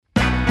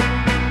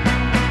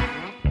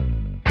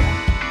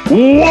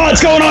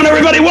What's going on,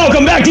 everybody?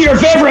 Welcome back to your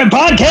favorite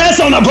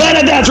podcast on the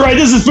planet. That's right.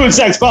 This is Food,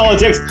 Sex,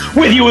 Politics.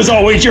 With you, as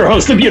always, your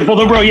host, the beautiful,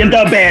 the brilliant,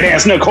 the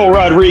badass Nicole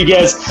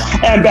Rodriguez.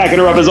 And backing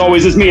her up, as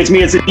always, it's me. It's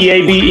the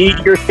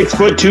DABE, your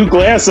 6'2"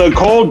 glass of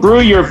cold brew,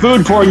 your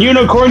food porn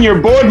unicorn,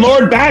 your board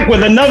lord, back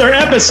with another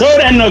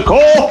episode. And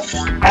Nicole,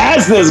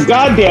 as this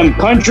goddamn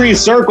country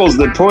circles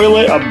the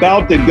toilet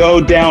about to go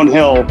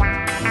downhill,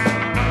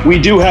 we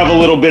do have a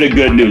little bit of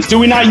good news. Do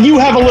we not? You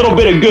have a little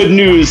bit of good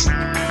news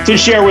to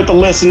share with the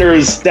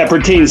listeners that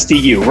pertains to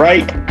you,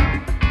 right?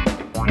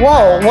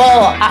 Whoa,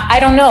 well, I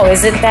don't know.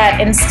 Is it that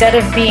instead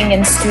of being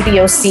in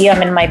Studio C,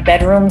 I'm in my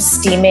bedroom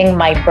steaming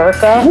my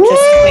burqa,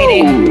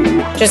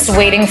 just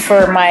waiting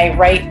for my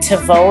right to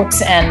vote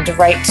and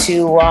right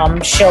to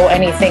show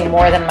anything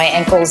more than my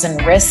ankles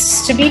and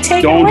wrists to be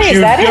taken away? Is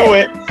that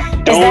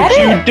it? Don't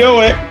you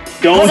do it.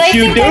 Don't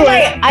you do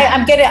it.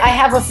 I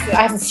have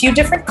a few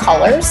different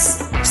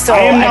colors. So I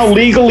am now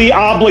legally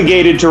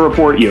obligated to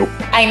report you.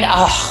 I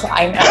know.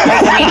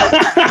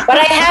 But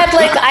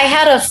I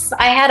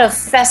had a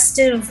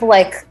festive,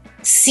 like,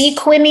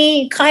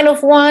 sequin-y kind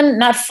of one,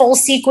 not full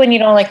sequin,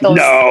 like those.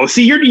 No,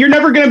 see, you're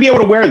never going to be able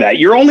to wear that.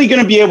 You're only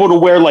going to be able to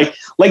wear like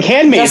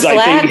Handmaid's.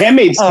 I think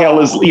Handmaid's Tale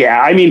is,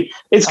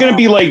 it's going to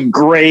be like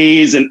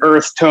grays and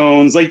earth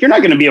tones. Like, you're not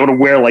going to be able to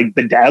wear like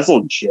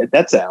bedazzled shit.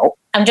 That's out.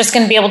 I'm just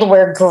going to be able to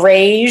wear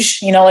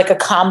grayish, like a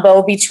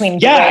combo between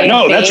gray and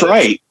beige. That's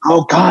right.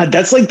 Oh God,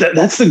 that's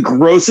the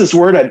grossest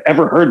word I've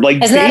ever heard.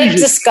 Like, isn't that a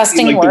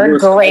disgusting word?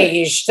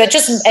 Grayish. That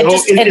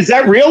is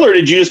that real, or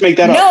did you just make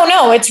that up?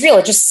 No, it's real.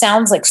 It just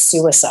sounds like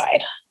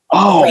suicide.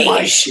 Oh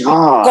grayish. My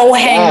God. Go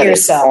hang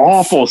yourself.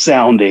 Awful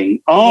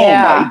sounding. Oh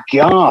my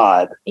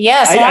God.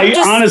 Yeah. So I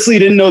honestly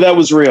didn't know that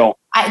was real.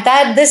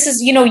 This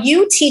is,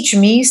 you teach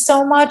me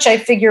so much. I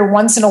figure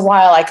once in a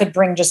while I could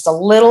bring just a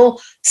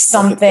little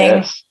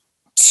something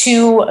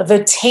to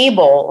the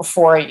table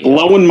for you.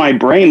 Blowing my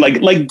brain,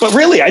 but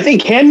really, I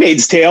think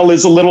Handmaid's Tale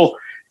is a little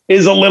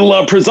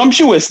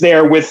presumptuous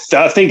there with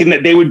thinking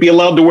that they would be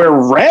allowed to wear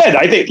red.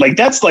 I think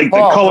that's like the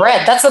color.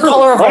 Red. That's the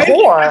color of a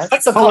whore.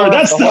 That's the color.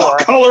 That's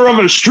the color of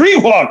a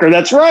streetwalker.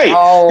 That's right.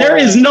 Oh. There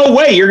is no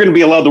way you're going to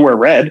be allowed to wear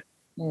red.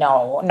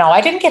 No,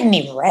 I didn't get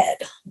any red.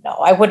 No,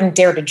 I wouldn't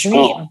dare to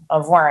dream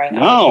of wearing.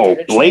 No,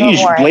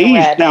 Blaze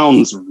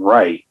sounds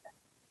right.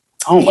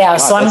 Oh my God,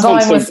 so I'm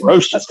going with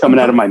gross just coming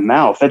out of my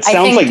mouth. That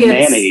sounds like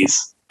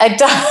mayonnaise. It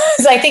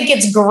does. I think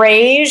it's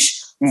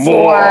grayish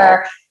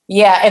for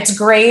it's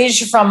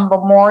grayish from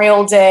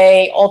Memorial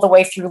Day all the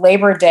way through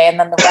Labor Day, and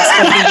then the rest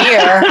of the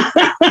year.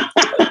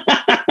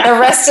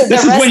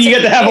 This is when you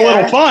get to have a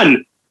little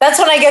fun. That's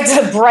when I get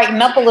to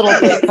brighten up a little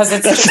bit because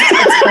it's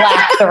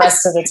black the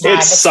rest of the time.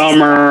 It's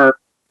summer.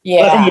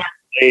 Yeah.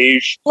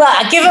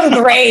 Well, give them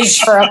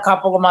grayish for a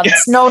couple of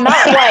months. No,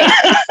 not white.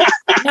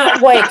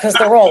 Not white because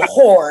they're all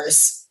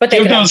whores. But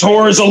give those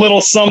whores a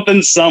little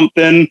something.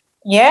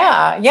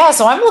 Yeah.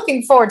 So I'm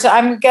looking forward to.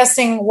 I'm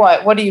guessing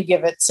what do you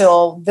give it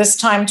till this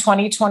time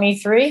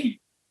 2023,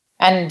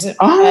 and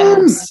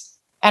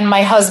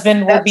my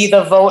husband will be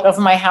the vote of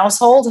my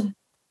household.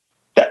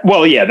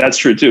 That's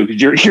true too.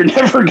 Because you're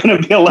never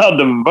going to be allowed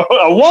to vote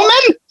a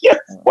woman. Yeah.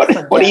 What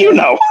do you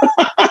know?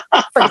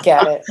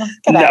 Forget it.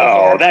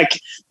 No,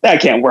 that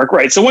can't work.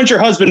 Right. So once your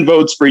husband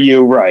votes for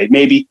you, right?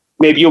 Maybe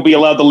you'll be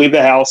allowed to leave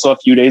the house a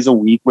few days a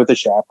week with a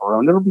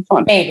chaperone. It'll be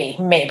fun.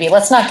 Maybe.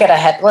 Let's not get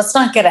ahead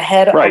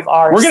of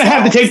ours. We're going to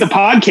have to take the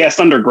podcast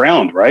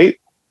underground, right?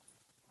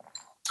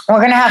 We're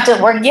going to have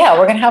to, we're going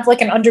to have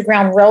like an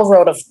underground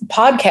railroad of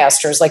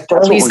podcasters. Like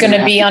Burley's going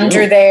to be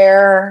under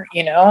there,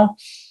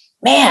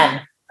 Man,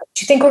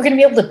 do you think we're going to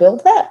be able to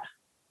build that?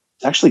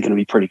 It's actually going to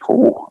be pretty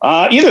cool.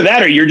 Either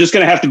that or you're just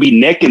going to have to be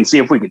Nick and see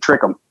if we could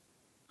trick him.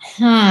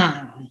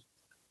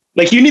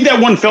 Like, you need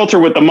that one filter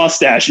with the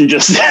mustache and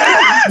just.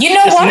 You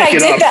know what?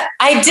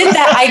 I did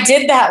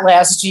that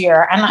last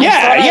year. And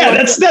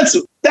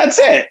that's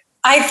it.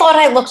 I thought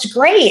I looked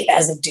great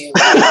as a dude.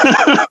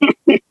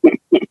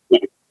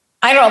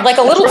 I don't know, like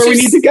a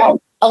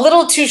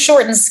little too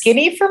short and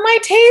skinny for my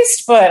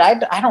taste, but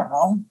I don't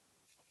know.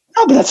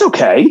 No, but that's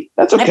okay.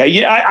 That's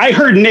okay. I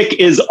heard Nick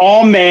is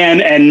all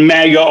man and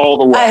MAGA all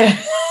the way.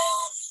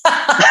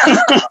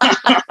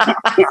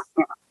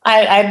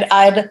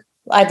 I'd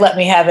let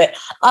me have it.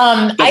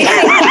 I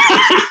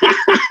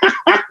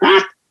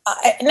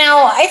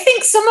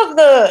think some of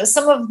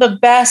the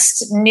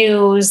best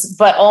news,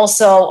 but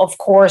also, of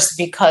course,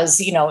 because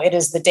it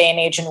is the day and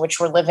age in which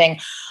we're living.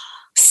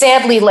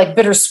 Sadly, like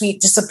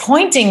bittersweet,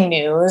 disappointing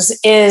news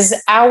is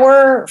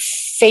our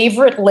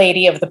favorite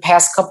lady of the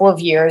past couple of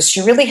years.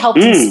 She really helped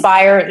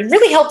inspire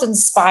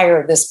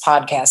this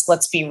podcast.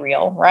 Let's be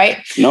real, right?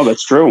 No,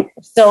 that's true.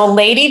 So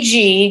Lady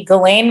G,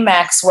 Ghislaine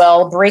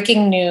Maxwell,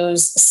 breaking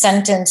news,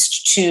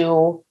 sentenced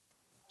to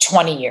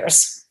 20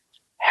 years.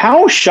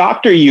 How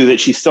shocked are you that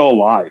she's still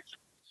alive?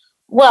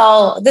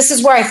 Well, this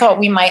is where I thought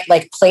we might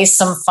place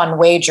some fun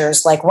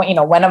wagers. Like, when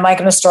am I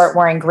going to start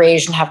wearing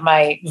grayish and have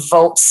my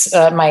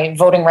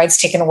voting rights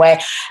taken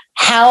away?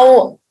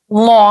 How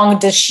long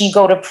does she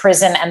go to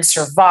prison and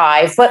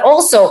survive? But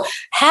also,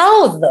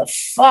 how the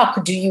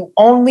fuck do you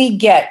only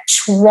get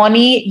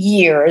 20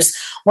 years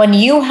when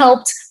you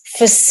helped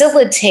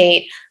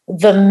facilitate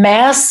the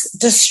mass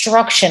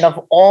destruction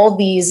of all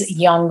these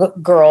young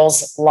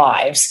girls'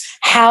 lives?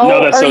 How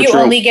are you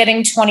only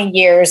getting 20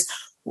 years?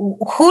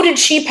 Who did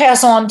she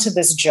pass on to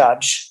this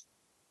judge?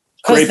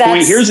 Great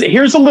point.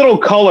 Here's a little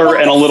color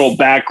and a little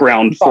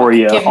background for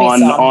you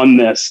on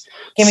this.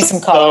 Give me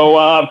some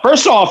color. So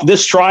first off,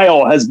 this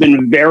trial has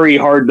been very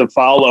hard to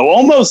follow,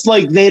 almost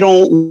like they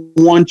don't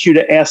want you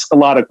to ask a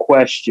lot of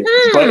questions.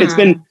 But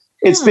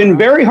it's been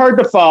very hard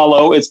to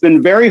follow. It's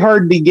been very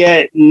hard to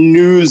get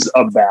news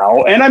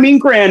about. And I mean,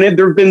 granted,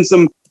 there have been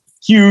some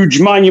huge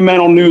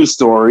monumental news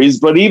stories,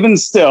 but even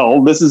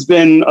still, this has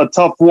been a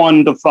tough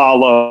one to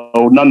follow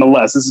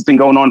nonetheless. This has been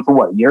going on for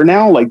what, a year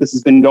now? Like, this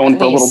has been going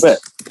for a little bit.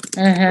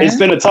 Mm-hmm. It's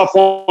been a tough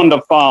one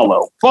to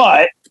follow.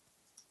 But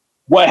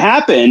what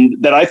happened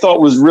that I thought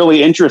was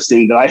really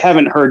interesting that I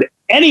haven't heard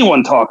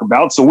anyone talk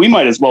about, so we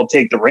might as well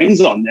take the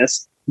reins on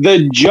this.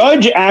 The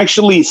judge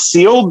actually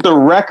sealed the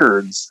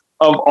records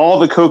of all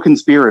the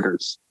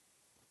co-conspirators.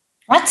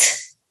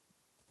 What?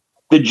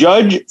 The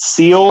judge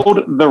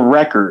sealed the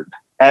record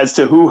as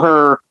to who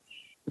her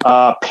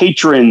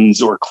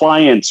patrons or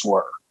clients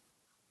were.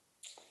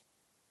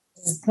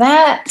 Is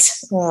that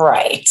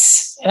right?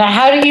 And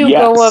how do you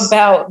go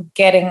about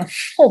getting...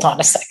 Hold on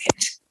a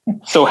second.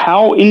 So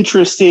how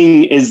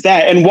interesting is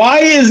that? And why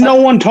is no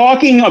one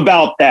talking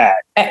about that?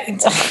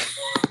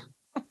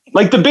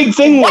 Like, the big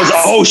thing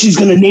was, she's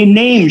going to name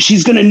names.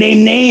 She's going to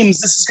name names.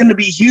 This is going to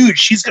be huge.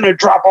 She's going to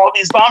drop all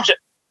these bombs.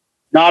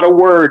 Not a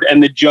word.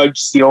 And the judge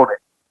sealed it.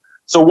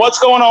 So what's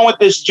going on with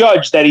this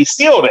judge that he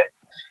sealed it?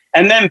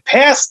 And then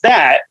past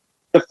that,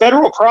 the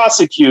federal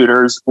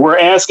prosecutors were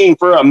asking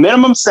for a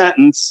minimum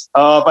sentence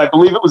of, I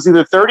believe it was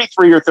either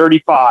 33 or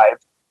 35,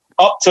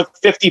 up to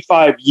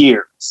 55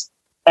 years.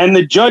 And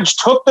the judge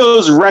took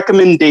those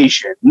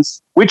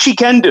recommendations, which he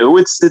can do.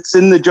 It's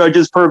in the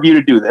judge's purview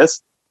to do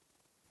this.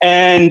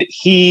 And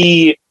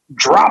he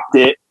dropped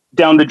it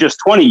down to just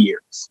 20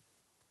 years.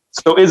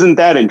 So isn't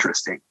that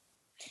interesting?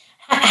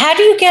 How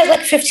do you get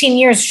like 15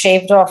 years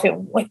shaved off?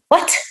 Wait,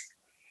 what?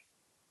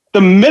 The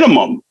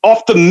minimum,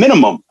 off the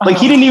minimum. Like,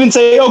 he didn't even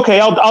say,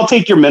 okay, I'll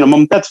take your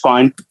minimum. That's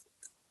fine.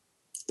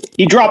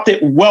 He dropped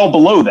it well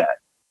below that.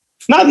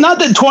 Not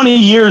that 20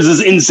 years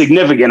is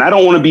insignificant. I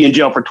don't want to be in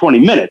jail for 20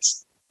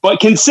 minutes. But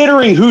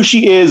considering who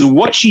she is,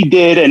 what she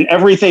did, and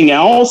everything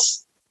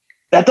else,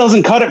 that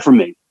doesn't cut it for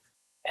me.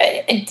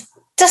 It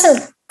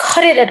doesn't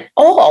cut it at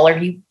all. Are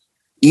you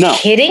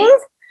kidding?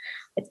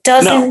 It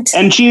doesn't. No.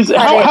 And she's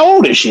how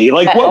old is she?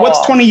 Like,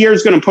 what's 20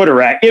 years going to put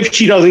her at if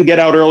she doesn't get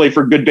out early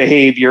for good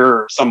behavior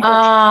or something?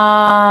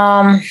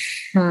 I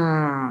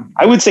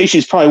would say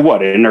she's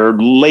probably in her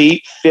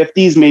late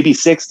 50s, maybe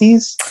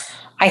 60s.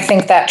 I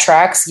think that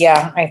tracks.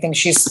 Yeah, I think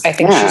she's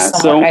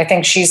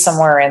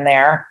somewhere in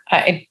there.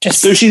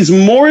 So she's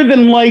more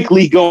than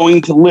likely going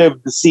to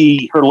live to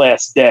see her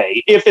last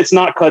day if it's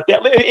not cut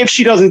down. If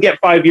she doesn't get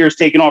 5 years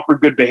taken off for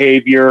good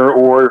behavior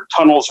or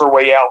tunnels her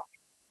way out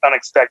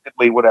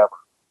unexpectedly, whatever.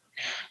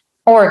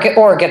 Or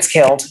gets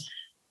killed.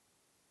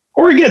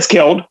 Or gets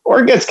killed.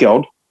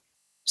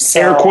 So,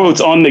 air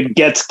quotes on the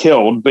gets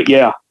killed, but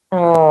yeah.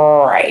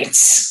 Right.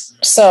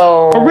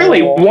 So, but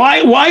really,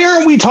 why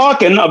aren't we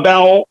talking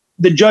about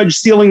the judge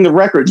stealing the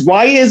records?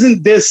 Why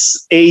isn't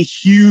this a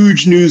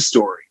huge news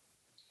story?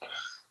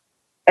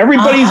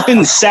 Everybody's been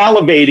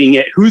salivating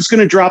it. Who's going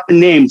to drop the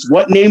names?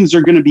 What names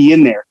are going to be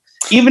in there?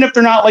 Even if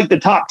they're not like the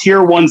top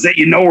tier ones that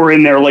are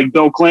in there, like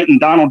Bill Clinton,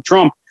 Donald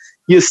Trump,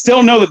 you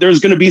still know that there's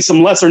going to be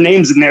some lesser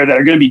names in there that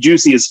are going to be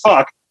juicy as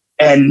fuck,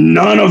 and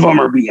none of them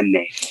are being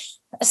named.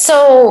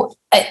 So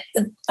I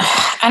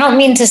don't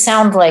mean to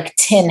sound like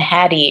Tin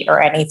Hattie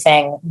or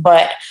anything,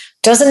 but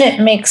doesn't it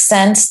make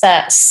sense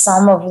that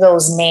some of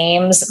those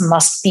names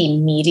must be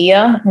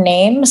media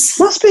names?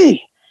 Must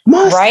be.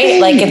 Right?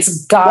 Like,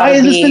 it's got to be. Why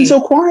has this been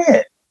so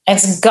quiet?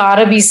 It's got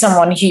to be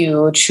someone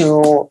huge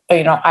who,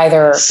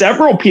 either...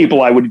 Several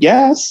people, I would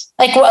guess.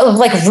 Like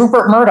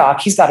Rupert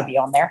Murdoch, he's got to be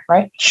on there,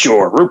 right?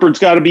 Sure, Rupert's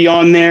got to be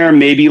on there.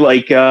 Maybe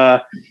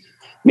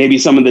maybe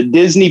some of the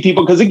Disney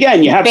people, because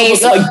again, you have to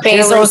look like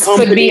Bezos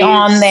could be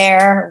on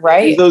there,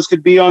 right? Bezos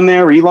could be on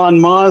there. Elon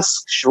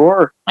Musk,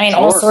 sure.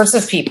 All sorts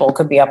of people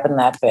could be up in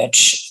that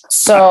bitch.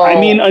 So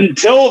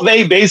until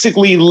they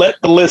basically let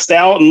the list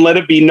out and let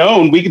it be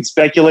known, we could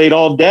speculate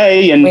all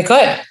day, and we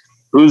could.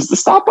 Who's to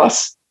stop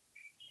us?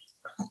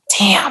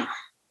 Damn!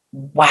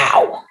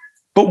 Wow.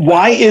 But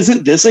why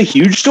isn't this a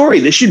huge story?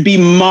 This should be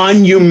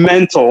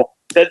monumental.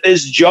 That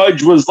this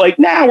judge was like,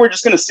 we're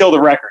just going to steal the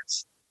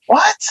records.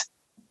 What?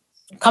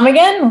 Come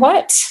again?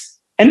 What?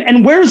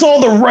 And where's all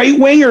the right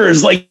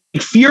wingers like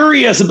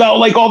furious about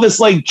like all this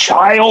like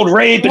child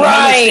rape and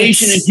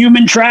molestation and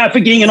human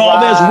trafficking and all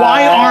this?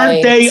 Why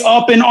aren't they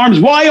up in arms?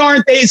 Why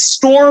aren't they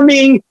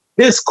storming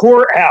this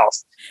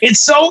courthouse?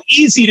 It's so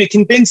easy to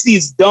convince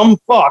these dumb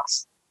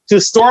fucks to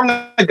storm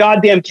the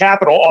goddamn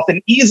Capitol off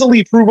an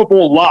easily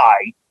provable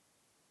lie.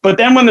 But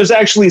then when there's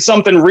actually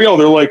something real,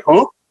 they're like,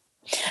 huh?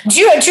 Do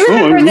you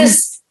remember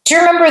this? Do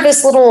you remember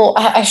this little,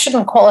 I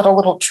shouldn't call it a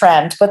little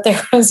trend, but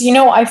there was,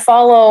 I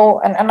follow,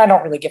 and I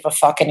don't really give a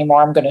fuck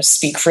anymore. I'm going to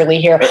speak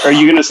freely here. Are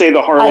you going to say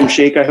the Harlem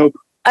Shake, I hope?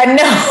 I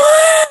know.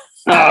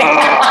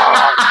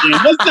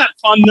 Yeah, wasn't that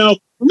fun, though?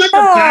 Remember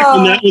back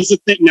when that was a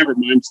thing? Never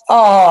mind.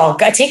 Oh,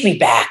 God, take me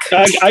back.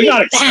 I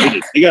got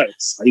excited.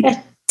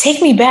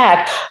 Take me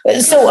back.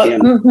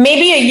 So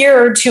maybe a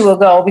year or two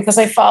ago, because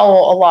I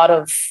follow a lot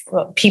of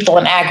people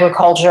in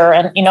agriculture,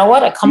 and you know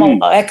what? I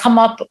come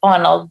up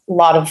on a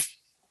lot of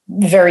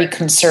very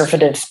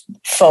conservative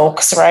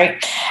folks,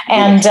 right?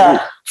 And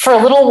for a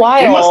little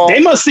while,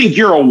 they must think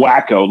you're a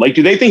wacko. Like,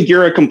 do they think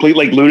you're a complete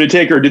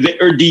lunatic, or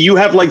do you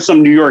have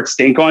some New York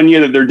stink on you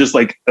that they're just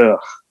like, ugh?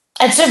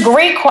 It's a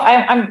great.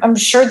 I'm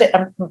sure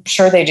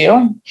they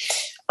do.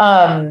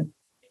 And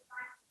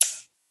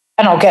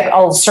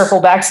I'll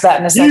circle back to that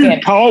in a second.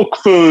 You talk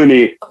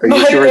funny. Are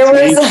you sure there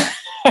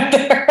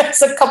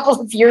was a couple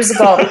of years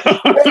ago,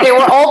 they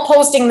were all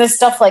posting this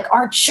stuff like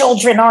our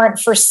children aren't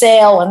for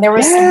sale. And there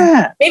was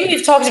maybe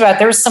we've talked about,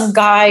 there was some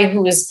guy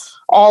who was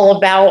all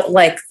about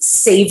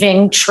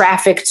saving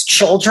trafficked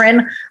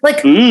children.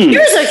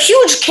 Here's a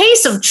huge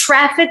case of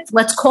trafficked,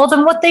 let's call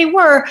them what they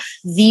were.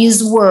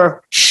 These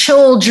were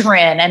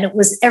children. And it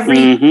was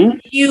every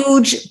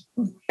huge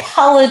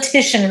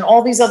politician and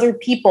all these other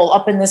people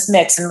up in this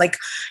mix. And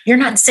you're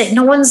not saying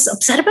no one's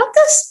upset about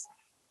this?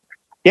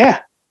 Yeah,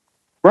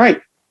 right.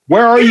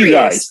 Where are you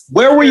guys?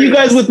 Where were you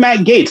guys with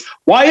Matt Gaetz?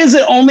 Why is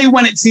it only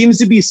when it seems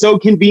to be so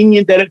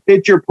convenient that it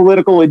fits your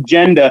political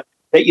agenda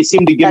that you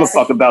seem to give a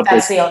fuck about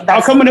this?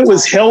 How come when it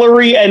was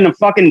Hillary and the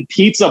fucking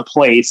pizza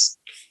place,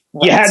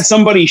 you had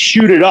somebody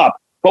shoot it up?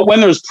 But when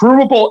there's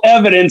provable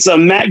evidence of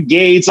Matt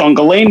Gaetz on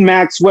Ghislaine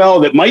Maxwell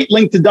that might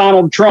link to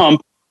Donald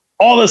Trump,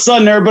 all of a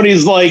sudden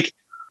everybody's like,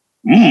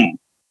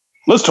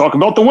 let's talk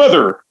about the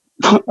weather.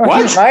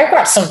 What? I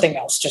got something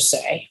else to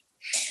say.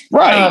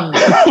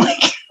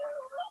 Right.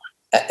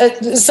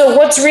 So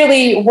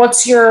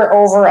what's your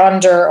over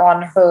under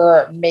on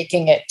her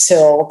making it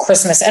till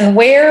Christmas, and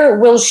where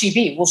will she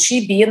be? Will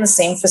she be in the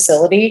same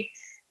facility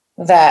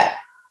that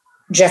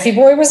Jeffy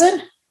Boy was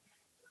in?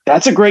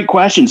 That's a great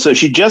question. So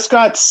she just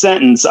got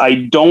sentenced. I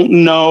don't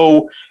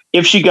know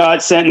if she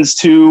got sentenced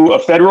to a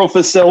federal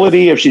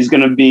facility, if she's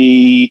going to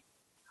be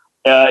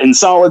in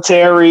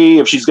solitary,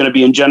 if she's going to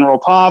be in general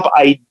pop.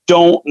 I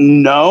don't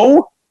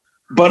know,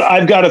 but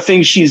I've got to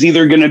think she's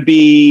either going to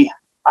be,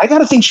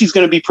 she's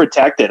going to be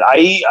protected.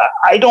 I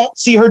don't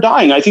see her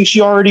dying. I think she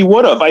already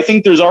would have. I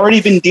think there's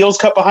already been deals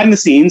cut behind the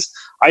scenes.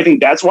 I think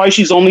that's why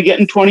she's only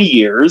getting 20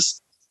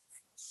 years.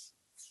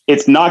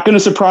 It's not going to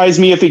surprise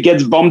me if it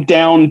gets bumped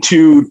down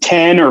to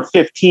 10 or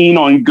 15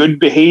 on good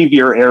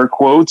behavior, air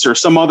quotes, or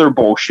some other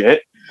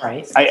bullshit.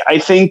 Right. I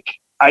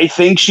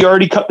think she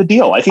already cut the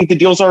deal. I think the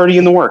deal's already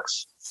in the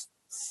works.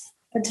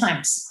 Good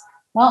times.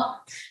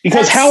 Well,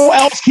 because how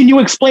else can you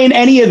explain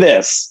any of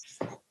this?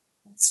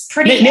 It's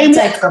pretty name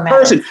one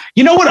person.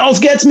 You know what else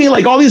gets me?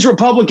 All these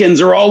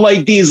Republicans are all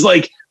these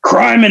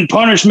crime and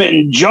punishment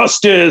and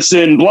justice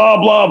and blah,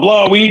 blah,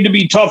 blah. We need to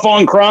be tough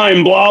on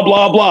crime, blah,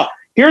 blah, blah.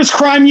 Here's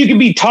crime you can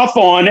be tough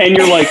on, and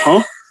you're like,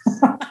 huh?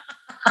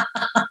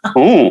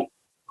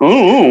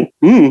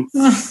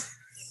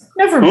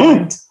 Never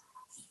mind.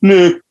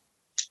 Nah.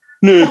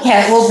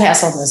 We'll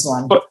pass on this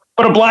one. But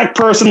a black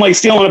person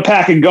stealing a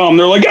pack of gum,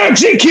 they're like,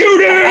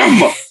 execute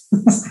him!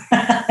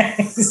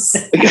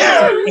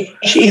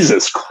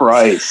 Jesus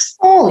Christ!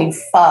 Holy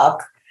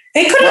fuck!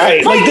 They could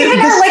have given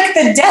her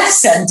the death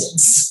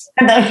sentence.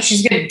 And then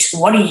she's getting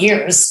 20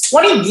 years.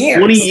 20 years.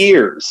 20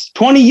 years.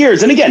 20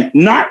 years. And again,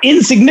 not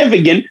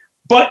insignificant,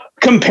 but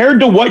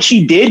compared to what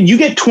she did, you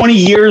get 20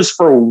 years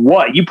for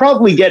what? You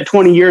probably get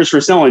 20 years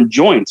for selling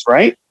joints,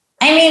 right?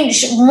 I mean,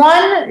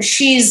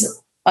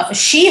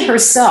 she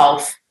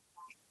herself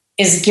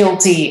is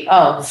guilty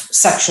of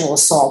sexual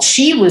assault.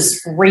 She was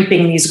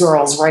raping these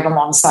girls right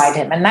alongside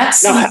him. And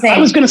that's something. I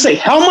was going to say,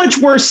 how much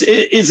worse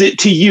is it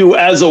to you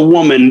as a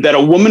woman that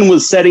a woman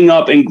was setting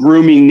up and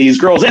grooming these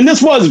girls? And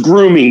this was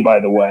grooming, by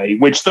the way,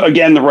 which,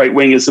 again, the right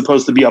wing is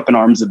supposed to be up in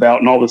arms about.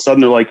 And all of a sudden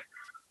they're like,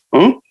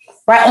 huh?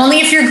 Right. Only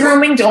if you're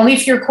only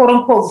if you're quote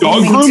unquote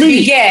grooming to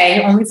be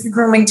gay. Only if you're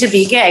grooming to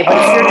be gay.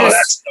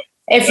 But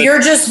if you're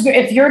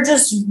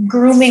just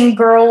grooming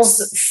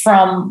girls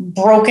from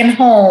broken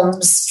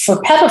homes for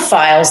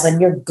pedophiles,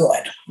 then you're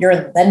good.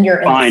 You're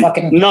fine.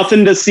 Fucking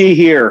nothing to see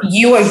here.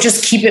 You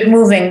just keep it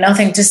moving.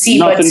 Nothing to see.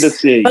 Nothing to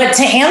see. But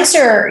to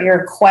answer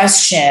your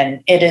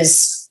question, it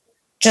is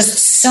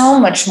just so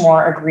much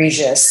more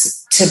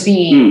egregious to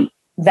be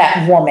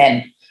that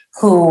woman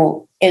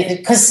who,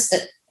 because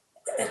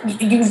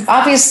you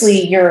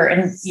obviously you're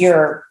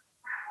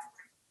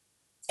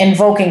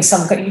invoking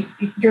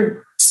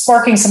you're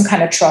sparking some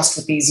kind of trust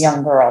with these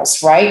young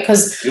girls, right?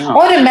 Because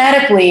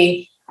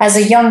automatically, as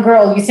a young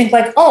girl, you think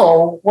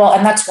oh, well,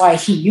 and that's why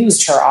he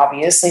used her,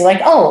 obviously.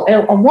 Oh,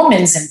 a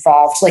woman's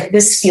involved.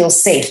 This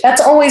feels safe. That's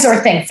always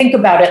our thing. Think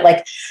about it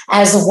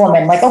as a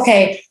woman.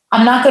 Okay,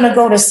 I'm not going to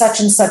go to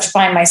such and such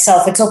by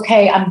myself. It's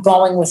okay. I'm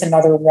going with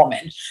another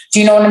woman. Do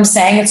you know what I'm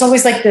saying? It's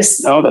always like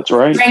this that's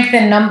right. strength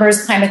in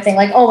numbers kind of thing.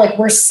 Like, oh, like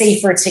we're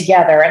safer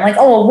together. And like,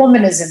 oh, a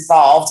woman is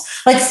involved.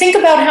 Like, think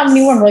about how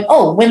many women are like,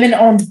 oh,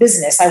 women-owned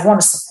business. I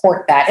want to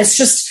support that. It's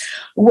just,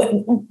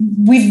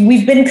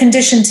 we've been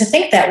conditioned to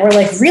think that. We're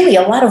like, really,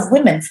 a lot of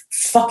women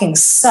fucking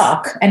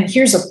suck. And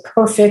here's a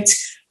perfect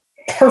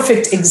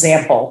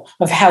example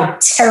of how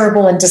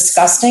terrible and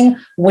disgusting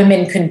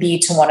women can be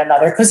to one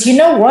another. Because you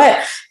know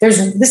what?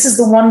 This is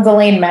the one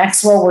Ghislaine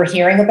Maxwell we're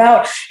hearing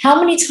about. How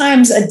many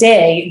times a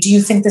day do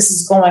you think this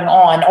is going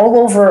on all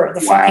over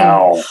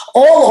the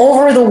all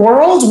over the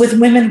world with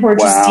women who are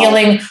just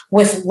dealing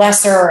with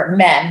lesser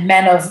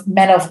men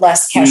of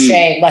less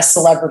cachet, less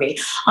celebrity?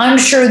 I'm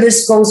sure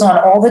this goes on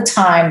all the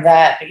time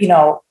that,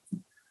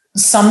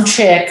 some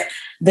chick,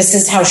 this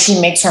is how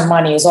she makes her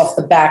money, is off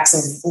the backs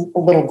of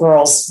little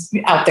girls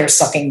out there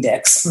sucking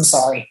dicks. I'm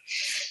sorry.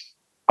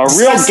 A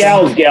real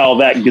gal,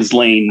 that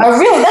Ghislaine.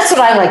 That's what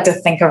I like to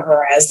think of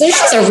her as.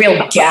 She's a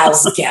real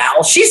gal's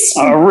gal. She's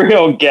a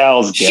real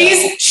gal's gal.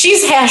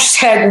 She's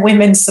hashtag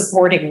women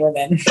supporting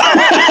women.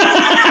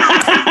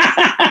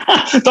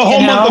 The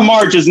whole month of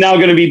March is now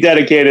going to be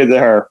dedicated to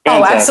her.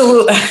 Fantastic. Oh,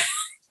 absolutely.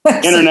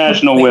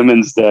 International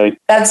Women's Day.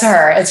 That's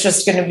her. It's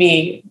just going to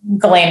be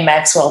Ghislaine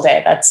Maxwell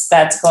Day.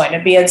 That's going to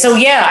be it. So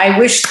yeah, I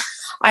wish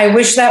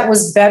that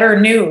was better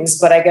news,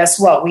 but I guess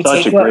what we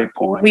take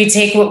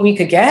what we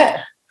could get.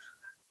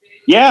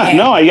 Yeah,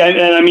 no,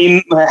 I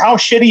mean, how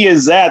shitty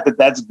is that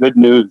that's good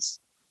news?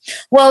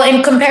 Well,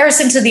 in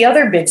comparison to the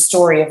other big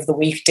story of the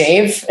week,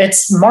 Dave,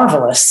 it's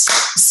marvelous.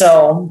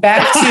 So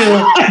back to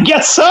I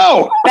guess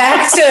so.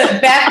 Back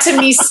to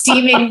me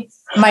steaming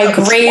my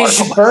Grage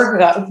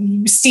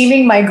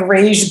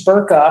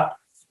burqa,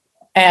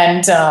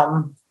 and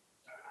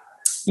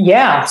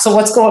So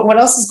what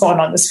else is going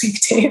on this week,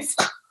 Dave?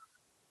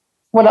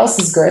 What else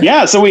is good?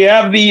 Yeah, so we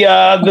have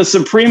the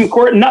Supreme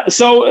Court.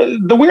 So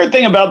the weird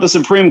thing about the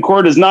Supreme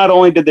Court is not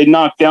only did they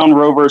knock down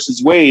Roe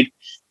versus Wade,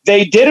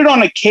 they did it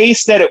on a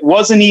case that it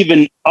wasn't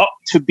even up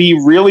to be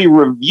really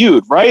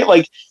reviewed, right?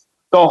 Like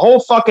the whole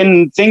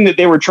fucking thing that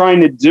they were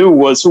trying to do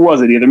was, who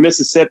was it? Either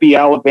Mississippi,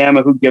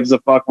 Alabama, who gives a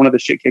fuck, one of the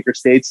shit kicker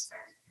states,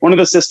 one of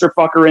the sister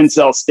fucker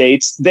incel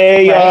states.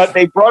 They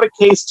brought a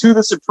case to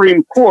the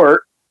Supreme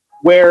Court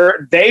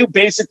where they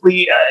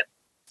basically,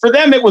 for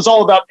them, it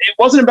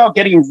wasn't about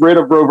getting rid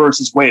of Roe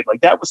versus Wade.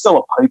 Like that was still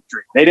a pipe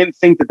dream. They didn't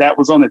think that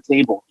was on the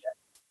table yet.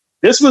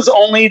 This was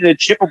only to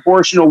chip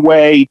abortion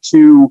away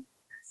to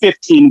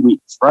 15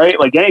 weeks, right?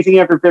 Like anything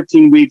after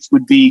 15 weeks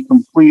would be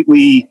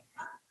completely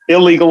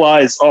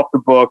illegalized, off the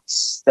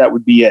books. That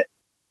would be it.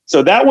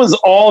 So that was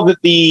all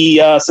that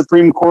the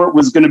Supreme Court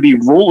was going to be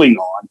ruling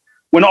on.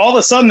 When all of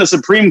a sudden the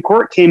Supreme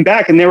Court came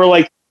back and they were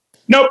like,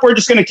 nope, we're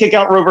just going to kick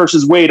out Roe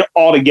versus Wade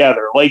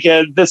altogether. Like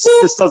this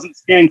doesn't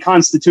stand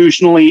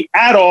constitutionally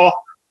at all.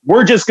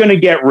 We're just going to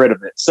get rid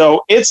of it.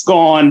 So it's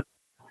gone.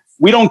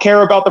 We don't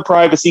care about the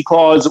privacy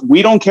clause.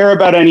 We don't care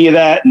about any of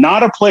that.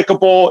 Not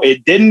applicable.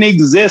 It didn't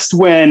exist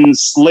when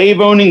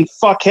slave-owning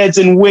fuckheads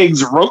in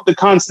wigs wrote the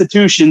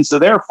Constitution. So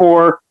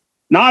therefore,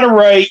 not a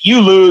right.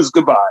 You lose.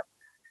 Goodbye.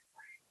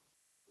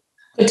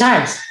 Good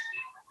times.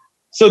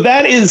 So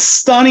that is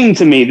stunning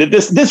to me that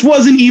this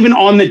wasn't even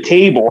on the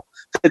table,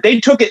 that they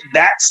took it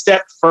that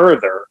step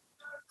further.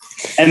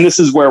 And this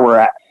is where we're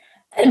at.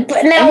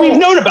 But now, and we've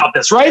known about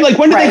this, right? Like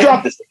when did they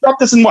drop this? They dropped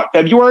this in what,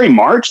 February,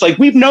 March? Like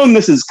we've known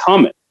this is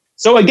coming.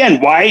 So again,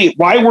 why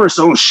we're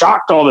so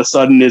shocked all of a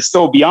sudden is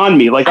still beyond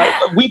me. Like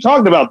we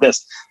talked about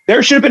this.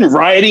 There should have been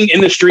rioting in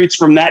the streets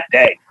from that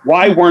day.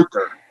 Why weren't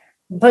there?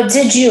 But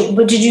did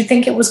you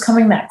think it was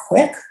coming that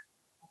quick?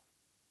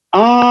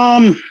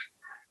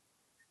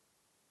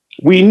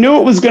 We knew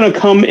it was going to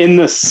come in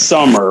the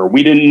summer.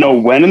 We didn't know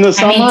when in the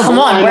summer. I mean, come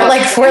on, we're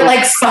like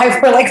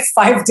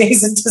 5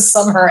 days into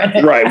summer.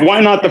 Right.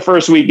 Why not the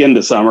first week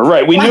into summer?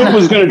 Right. We knew it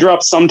was going to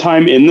drop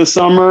sometime in the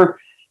summer.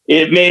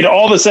 It made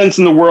all the sense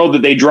in the world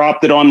that they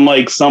dropped it on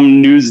like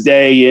some news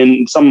day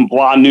in some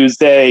blah news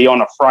day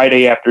on a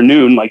Friday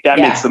afternoon. Like that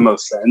makes the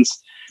most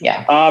sense.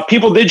 Yeah.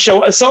 People did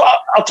show. So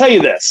I'll tell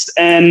you this,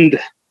 and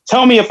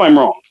tell me if I'm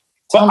wrong.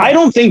 But I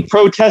don't think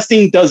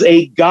protesting does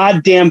a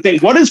goddamn thing.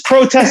 What is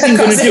protesting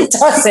going to do?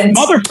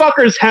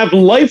 Motherfuckers have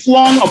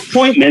lifelong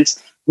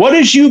appointments. What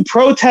is you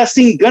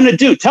protesting going to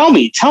do? Tell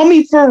me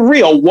for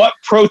real what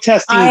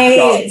protesting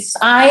does.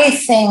 I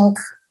think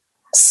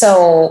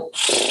so.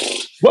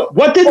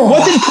 What did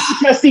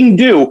protesting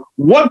do?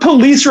 What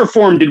police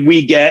reform did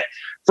we get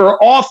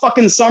for all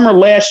fucking summer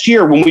last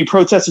year when we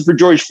protested for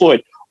George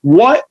Floyd?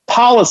 What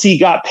policy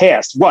got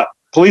passed? What?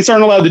 Police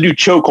aren't allowed to do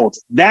chokeholds.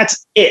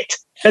 That's it.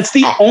 That's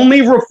the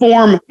only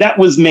reform that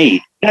was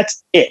made.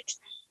 That's it.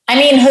 I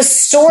mean,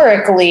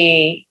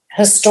 historically,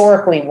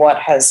 what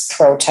has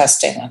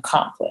protesting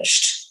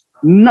accomplished?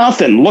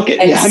 Nothing.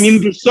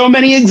 There's so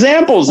many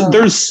examples.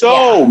 There's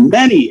so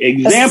many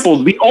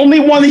examples. The only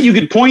one that you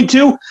could point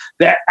to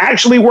that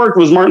actually worked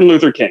was Martin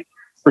Luther King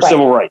for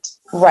civil rights.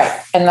 Right.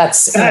 And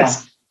that's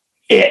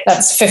it.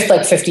 That's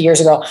 50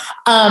 years ago.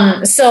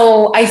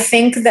 So I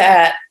think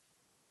that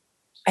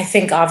I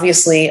think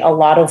obviously a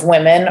lot of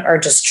women are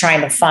just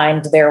trying to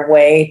find their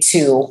way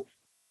to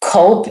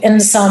cope in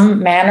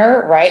some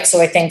manner, right?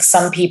 So I think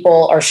some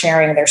people are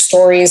sharing their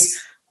stories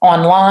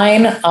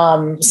online.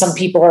 Some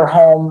people are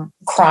home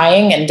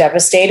crying and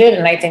devastated.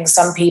 And I think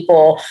some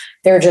people,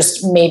 they're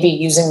just maybe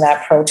using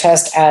that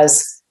protest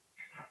as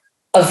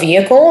a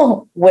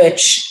vehicle,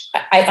 which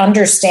I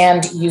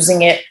understand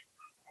using it.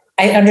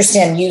 I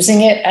understand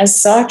using it as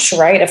such,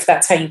 right? If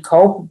that's how you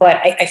cope. But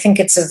I think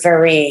it's a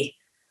very,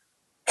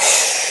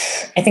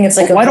 I think it's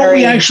like, why don't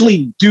we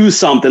actually do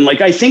something?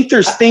 Like, I think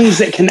there's things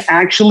that can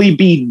actually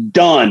be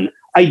done.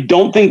 I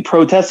don't think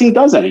protesting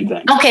does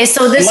anything. Okay,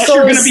 so this unless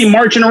you're going to be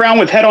marching around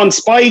with head on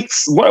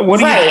spikes.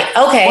 What right?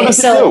 Do you, okay, what does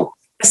it do?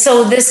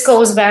 So this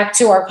goes back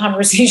to our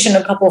conversation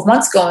a couple of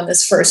months ago when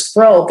this first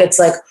broke. It's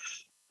like,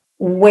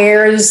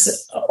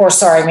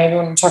 maybe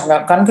when we're talking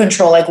about gun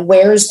control, like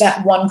where's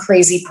that one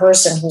crazy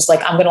person who's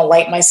like, I'm going to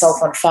light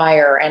myself on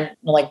fire and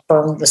like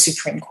burn the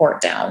Supreme Court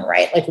down,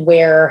 right? Like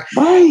where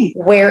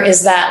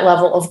is that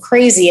level of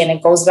crazy? And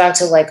it goes back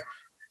to like,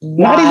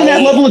 not even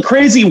that level of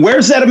crazy.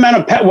 Where's that amount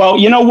of well,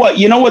 you know what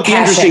the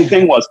interesting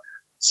thing was.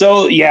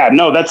 So yeah,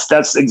 no,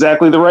 that's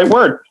exactly the right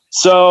word.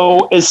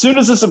 So as soon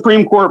as the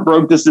Supreme Court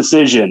broke this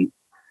decision,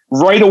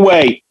 right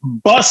away,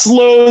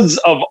 busloads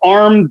of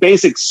armed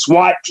basic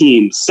SWAT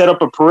teams set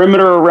up a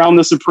perimeter around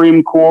the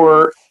Supreme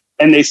Court,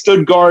 and they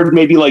stood guard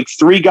maybe like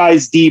 3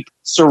 guys deep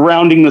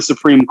surrounding the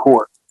Supreme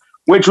Court,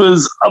 which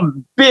was a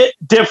bit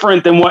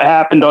different than what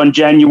happened on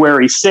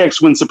January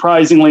 6th, when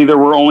surprisingly there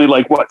were only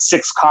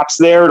 6 cops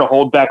there to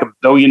hold back 1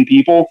 billion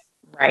people.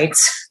 Right.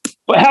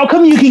 But how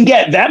come you can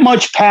get that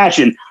much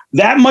passion,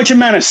 that much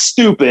amount of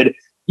stupid?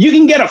 You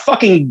can get a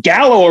fucking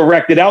gallows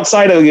erected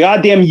outside of the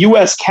goddamn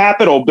U.S.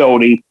 Capitol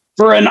building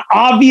for an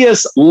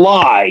obvious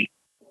lie,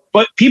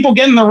 but people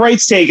getting their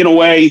rights taken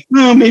away.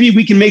 Maybe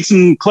we can make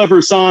some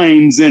clever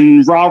signs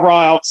and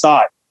rah-rah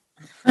outside.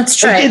 Let's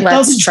try it. It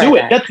doesn't do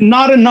it. That's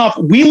not enough.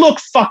 We look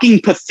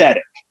fucking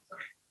pathetic.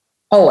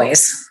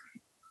 Always.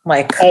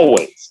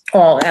 Always.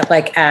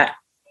 At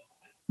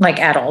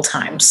all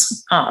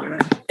times,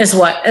 is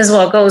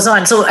what goes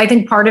on. So I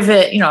think part of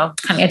it, kind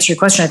of answer your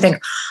question.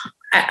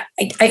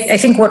 I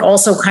think what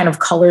also kind of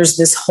colors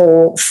this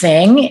whole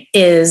thing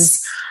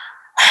is,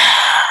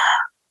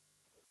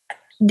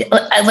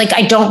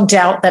 I don't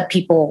doubt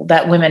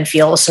that women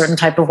feel a certain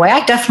type of way.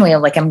 I definitely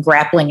am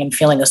grappling and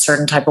feeling a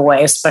certain type of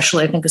way,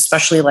 especially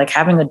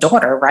having a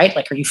daughter, right?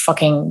 Like, are you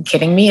fucking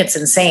kidding me? It's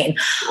insane.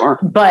 Sure.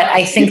 But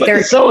I think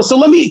so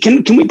let me,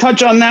 can we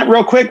touch on that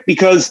real quick?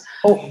 Because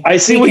I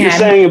see what you're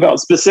saying about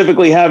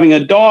specifically having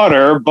a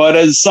daughter, but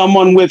as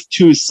someone with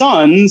 2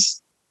 sons,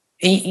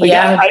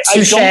 I don't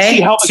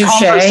see how the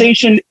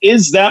conversation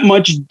is that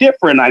much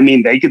different. I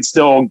mean, they could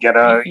still get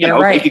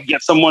they could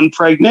get someone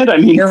pregnant. I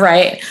mean, you're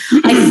right.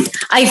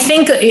 I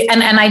think,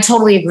 and I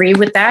totally agree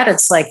with that.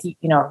 It's like,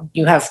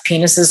 you have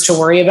penises to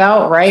worry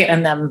about, right?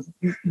 And them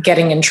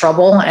getting in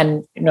trouble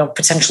and,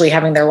 potentially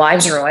having their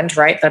lives ruined,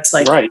 right? That's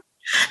right.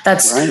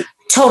 That's right.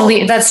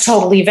 That's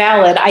totally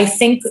valid. I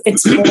think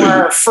it's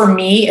more, for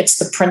me, it's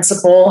the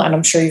principle, and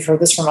I'm sure you've heard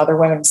this from other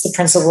women, it's the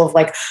principle of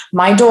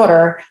my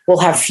daughter will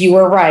have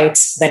fewer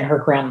rights than her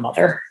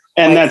grandmother.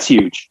 And that's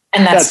huge.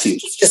 And that's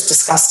huge. Just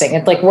disgusting.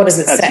 And what does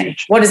it say?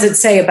 Huge. What does it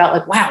say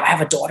about wow, I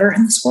have a daughter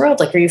in this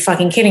world? Are you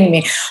fucking kidding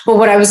me? But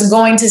what I was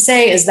going to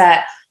say is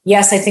that,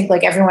 yes, I think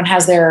everyone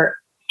has their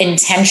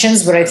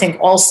intentions, but I think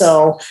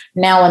also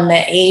now in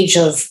the age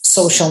of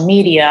social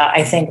media,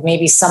 I think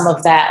maybe some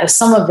of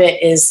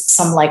it is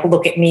some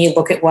look at me,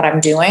 look at what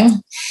I'm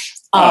doing.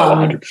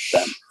 100%.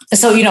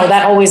 So,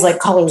 that always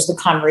colors the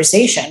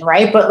conversation,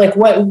 right? But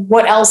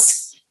what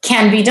else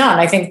can be done?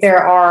 I think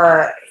there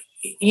are,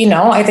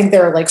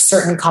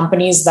 certain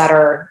companies that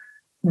are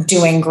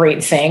doing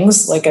great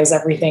things, as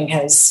everything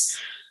has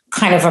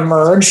kind of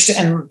emerged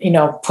and,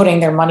 putting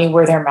their money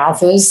where their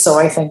mouth is. So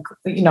I think,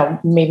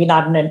 maybe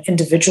not on an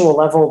individual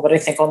level, but I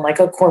think on a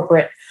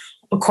corporate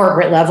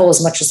level,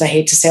 as much as I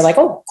hate to say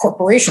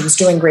corporations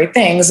doing great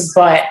things,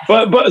 but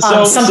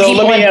some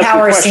people in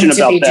power seem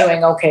to be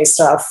doing okay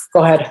stuff.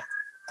 Go ahead.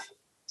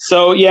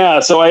 So, yeah.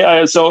 So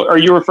are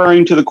you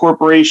referring to the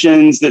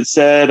corporations that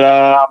said,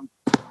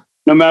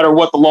 no matter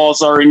what the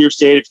laws are in your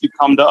state, if you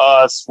come to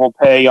us, we'll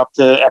pay up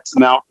to X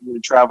amount for you to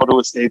travel to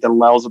a state that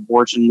allows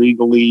abortion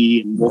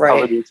legally, and we'll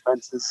cover the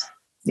expenses?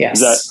 Yes.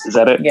 Is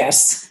that it?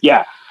 Yes.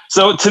 Yeah.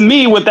 So to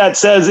me, what that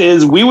says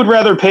is we would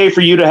rather pay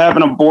for you to have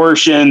an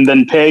abortion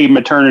than pay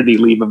maternity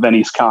leave of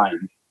any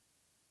kind.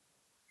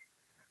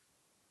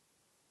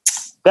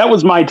 That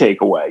was my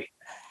takeaway.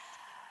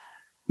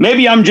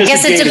 Maybe I'm just. I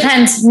guess it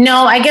depends.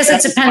 No, I guess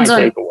it depends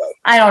on.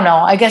 I don't know.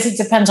 I guess it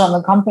depends on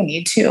the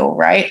company too,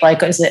 right?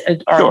 Is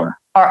it?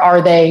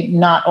 Are they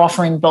not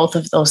offering both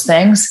of those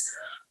things?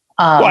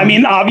 Well, I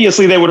mean,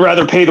 obviously they would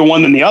rather pay the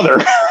one than the other.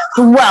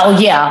 Well,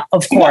 yeah,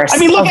 of course. I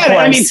mean, look at it.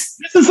 I mean,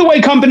 this is the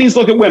way companies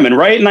look at women,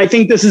 right? And I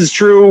think this is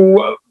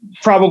true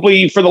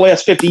probably for the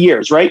last 50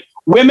 years, right?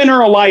 Women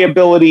are a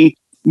liability.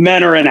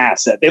 Men are an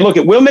asset. They look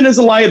at women as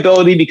a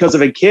liability because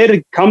if a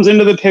kid comes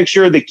into the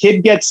picture, the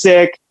kid gets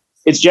sick,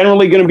 It's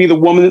generally going to be the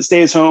woman that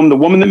stays home, the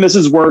woman that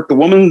misses work, the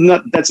woman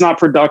that's not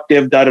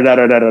productive, da da da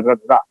da da da da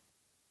da.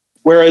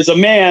 Whereas a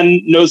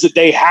man knows that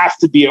they have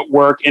to be at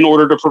work in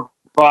order to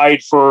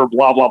provide for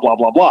blah blah blah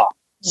blah blah.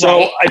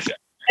 So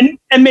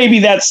and maybe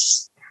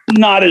that's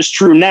not as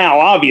true now.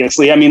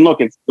 Obviously, I mean, look,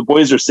 if the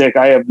boys are sick,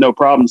 I have no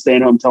problem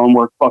staying home, telling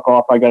work, fuck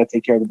off. I got to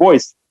take care of the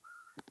boys.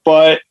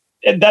 But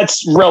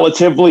that's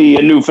relatively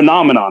a new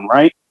phenomenon,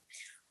 right?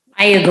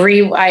 I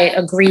agree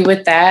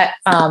with that.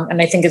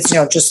 And I think it's,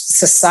 just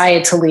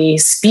societally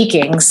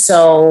speaking,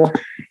 so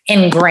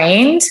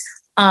ingrained.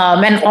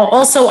 And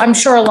also, I'm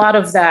sure a lot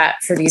of that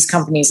for these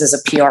companies is a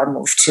PR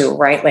move too,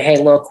 right? Like,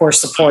 hey, look, we're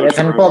supportive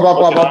and blah, blah,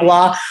 blah, blah,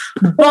 blah.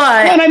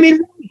 But and I mean,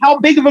 how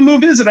big of a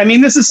move is it? I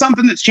mean, this is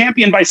something that's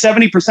championed by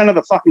 70% of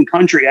the fucking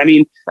country. I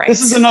mean,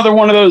 This is another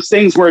one of those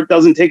things where it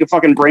doesn't take a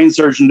fucking brain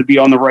surgeon to be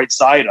on the right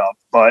side of.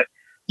 But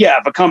yeah,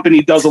 if a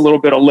company does a little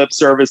bit of lip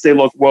service, they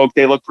look woke,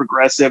 they look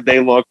progressive, they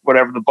look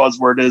whatever the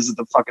buzzword is at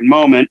the fucking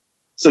moment,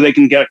 so they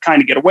can get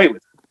away with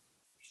it.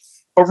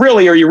 But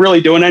really, are you really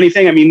doing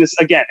anything? I mean, this,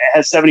 again, it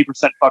has 70%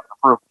 fucking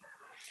approval.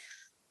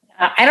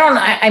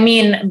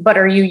 But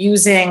are you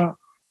using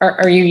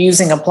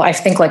I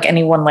think like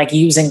anyone like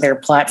using their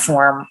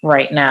platform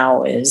right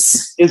now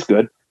is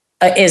good.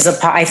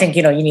 I think,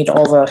 you need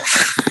all the,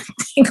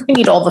 we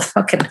need all the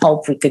fucking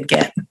help we could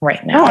get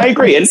right now. No, I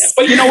agree.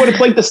 But you know what? It's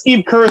like the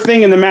Steve Kerr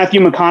thing and the Matthew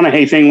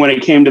McConaughey thing when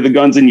it came to the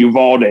guns in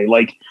Uvalde.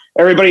 Like,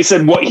 everybody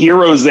said what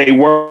heroes they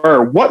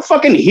were. What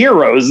fucking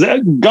heroes?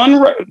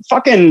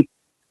 Fucking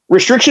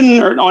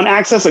restriction on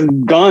access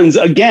of guns.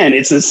 Again,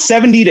 it's a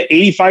 70 to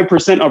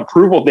 85%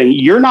 approval thing.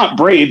 You're not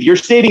brave. You're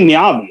stating the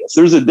obvious.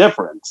 There's a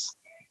difference.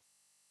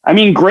 I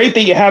mean, great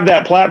that you have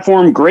that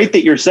platform. Great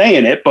that you're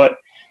saying it, but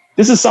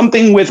this is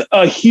something with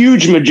a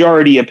huge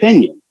majority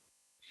opinion.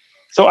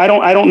 So I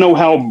don't know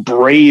how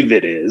brave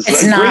it is.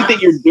 It's great that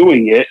you're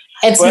doing it.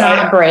 It's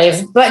not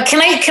brave. But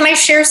can I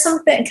share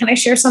something? Can I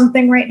share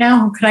something right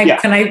now?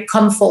 Can I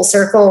come full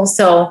circle?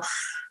 So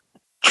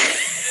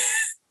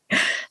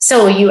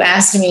you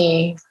asked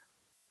me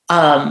when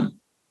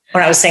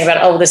I was saying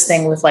about this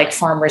thing with like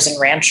farmers and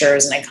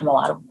ranchers, and I come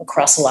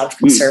across a lot of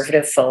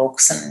conservative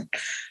folks, and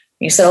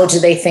you said, do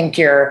they think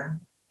you're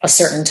a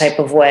certain type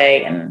of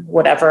way and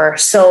whatever.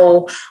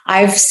 So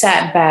I've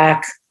sat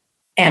back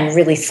and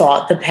really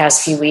thought the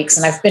past few weeks,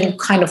 and I've been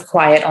kind of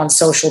quiet on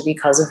social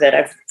because of it.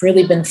 I've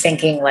really been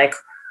thinking, like,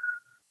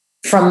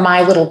 from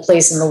my little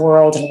place in the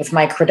world and with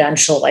my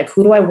credential, like,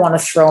 who do I want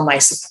to throw my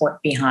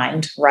support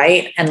behind,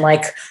 right? And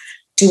like,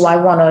 do I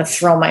want to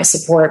throw my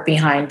support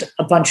behind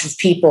a bunch of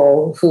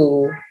people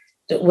who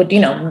would,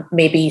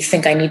 maybe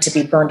think I need to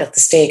be burned at the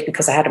stake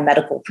because I had a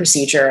medical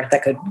procedure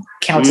that could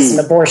count as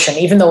an abortion,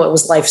 even though it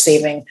was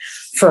life-saving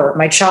for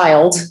my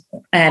child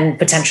and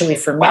potentially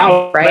for me.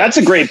 Wow, right? That's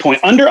a great point.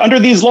 Under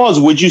these laws,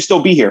 would you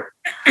still be here?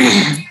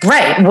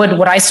 Right.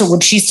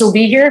 Would she still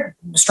be here?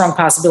 Strong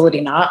possibility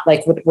not.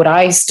 Like, would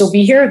I still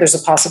be here? There's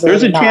a possibility.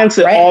 There's a chance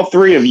that all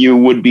three of you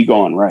would be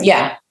gone, right?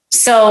 Yeah.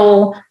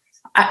 So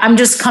I'm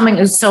just coming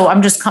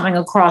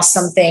across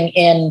something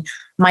in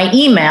my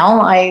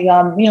email.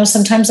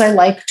 Sometimes I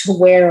like to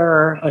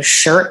wear a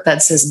shirt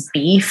that says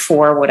beef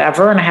or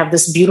whatever. And I have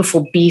this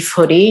beautiful beef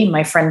hoodie.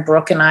 My friend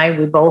Brooke and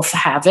we both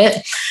have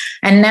it.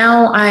 And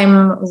now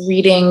I'm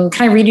reading,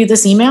 can I read you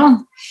this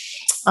email?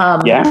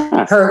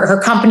 Yeah.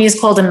 Her company is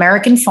called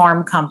American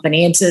Farm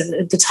Company.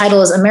 The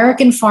title is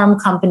American Farm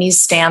Company's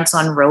Stance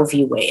on Roe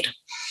v. Wade.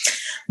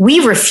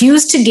 We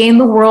refuse to gain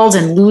the world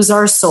and lose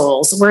our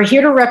souls. We're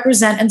here to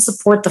represent and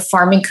support the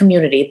farming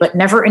community, but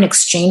never in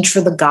exchange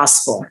for the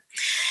gospel.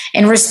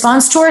 In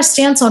response to our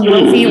stance on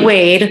Roe v.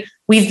 Wade,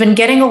 we've been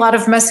getting a lot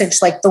of message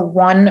like the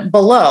one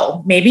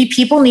below. Maybe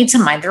people need to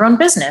mind their own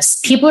business.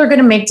 People are going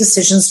to make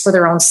decisions for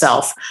their own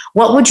self.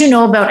 What would you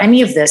know about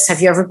any of this?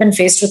 Have you ever been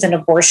faced with an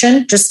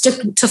abortion? Just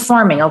stick to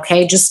farming,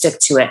 okay? Just stick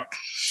to it.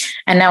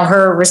 And now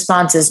her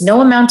response is, no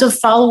amount of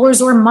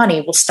followers or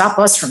money will stop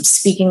us from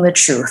speaking the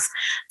truth.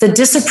 The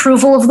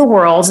disapproval of the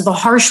world, the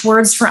harsh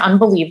words from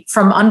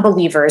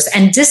unbelievers,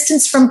 and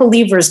distance from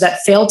believers that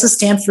fail to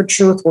stand for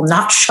truth will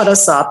not shut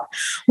us up.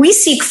 We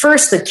seek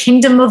first the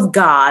kingdom of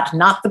God,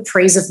 not the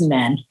praise of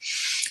men.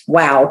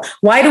 Wow.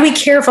 Why do we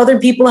care if other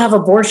people have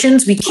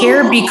abortions? We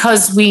care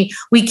because we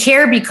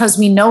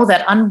know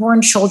that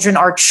unborn children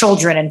are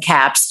children in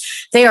caps.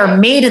 They are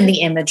made in the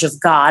image of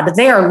God.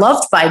 They are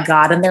loved by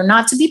God, and they're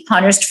not to be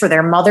punished for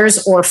their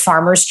mothers' or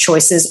farmers'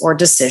 choices or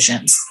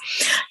decisions.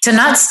 To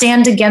not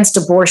stand against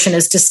abortion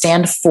is to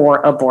stand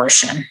for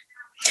abortion.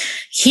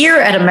 Here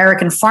at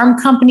American Farm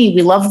Company,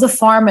 we love the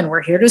farm and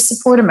we're here to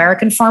support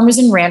American farmers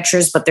and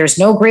ranchers, but there's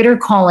no greater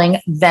calling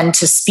than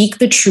to speak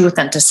the truth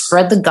and to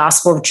spread the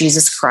gospel of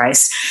Jesus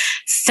Christ.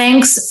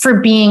 Thanks for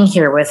being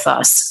here with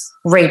us,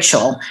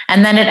 Rachel.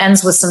 And then it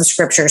ends with some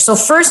scripture. So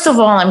first of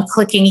all, I'm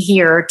clicking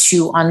here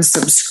to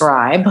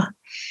unsubscribe.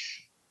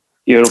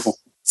 Beautiful.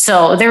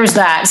 So there's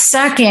that.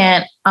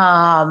 Second,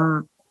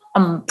 I'm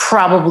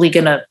probably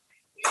going to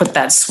put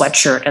that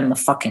sweatshirt in the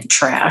fucking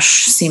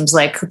trash. Seems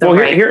like the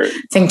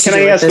thing to do. Can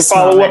I ask a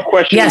follow-up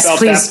question about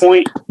that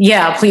point?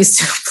 Yeah, please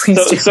do.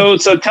 Please do.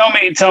 So tell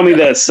me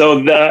this.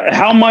 So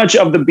how much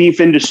of the beef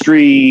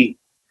industry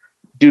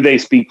do they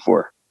speak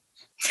for?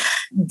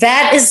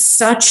 That is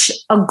such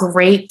a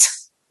great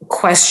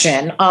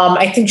question.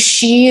 I think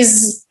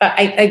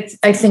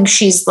I think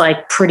she's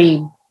like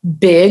pretty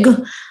big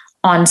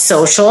on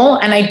social,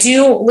 and I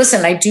do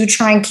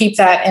try and keep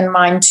that in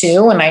mind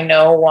too. And I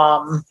know,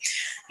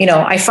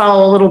 I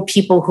follow a little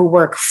people who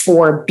work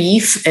for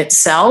beef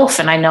itself,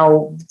 and I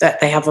know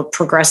that they have a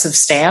progressive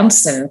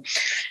stance and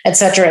et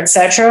cetera, et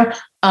cetera.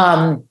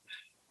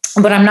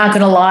 But I'm not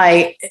going to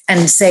lie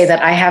and say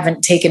that I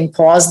haven't taken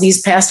pause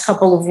these past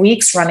couple of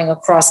weeks running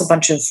across a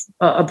bunch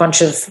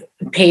of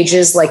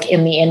pages like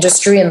in the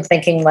industry and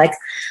thinking like,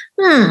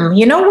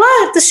 you know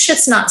what? This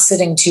shit's not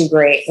sitting too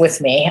great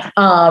with me.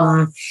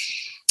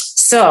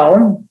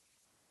 So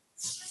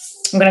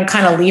I'm going to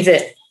kind of leave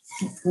it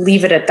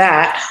at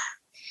that.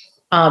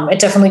 It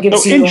definitely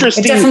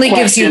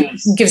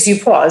gives you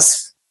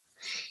pause.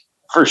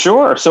 For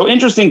sure. So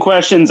interesting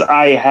questions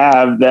I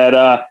have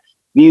that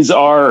these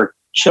are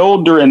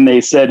children, they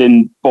said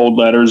in bold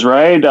letters,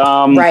 right?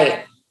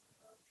 Right.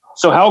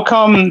 So how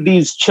come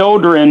these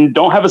children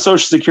don't have a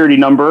social security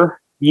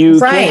number? You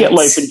can't get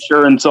life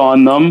insurance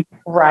on them.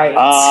 Right.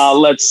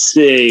 Let's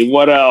see.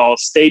 What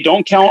else? They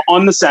don't count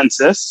on the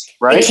census,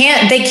 right?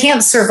 They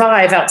can't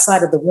survive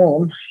outside of the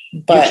womb.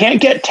 But you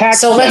can't get tax.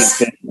 So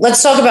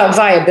let's talk about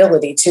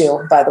viability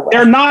too, by the way.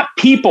 They're not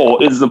people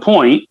is the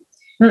point.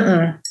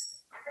 Mm-mm.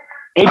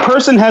 A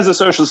person has a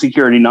social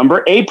security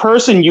number. A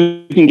person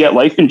you can get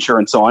life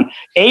insurance on.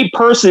 A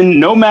person,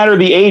 no matter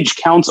the age,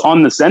 counts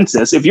on the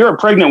census. If you're a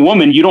pregnant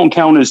woman, you don't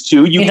count as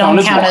two. You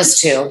don't count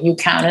as two. You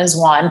count as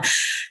one.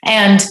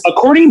 And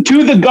according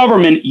to the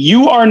government,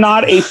 you are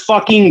not a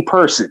fucking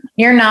person.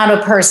 You're not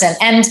a person.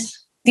 And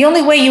the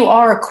only way you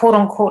are, quote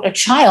unquote, a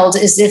child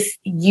is if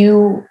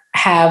you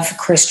have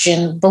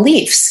Christian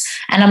beliefs.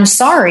 And I'm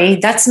sorry,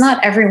 that's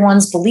not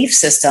everyone's belief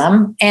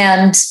system.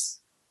 And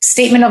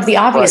statement of the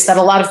obvious that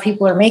a lot of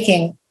people are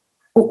making.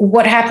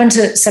 What happened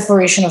to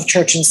separation of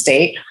church and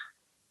state,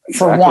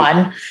 for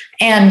one?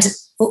 And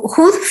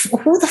who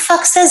the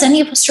fuck says any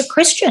of us are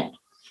Christian?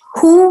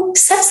 Who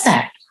says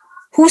that?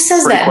 Who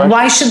says that? And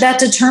why should that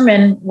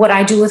determine what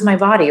I do with my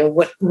body or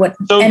what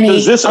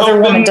any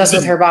other woman does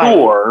with her body?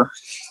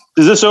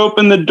 Does this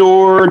open the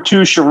door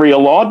to Sharia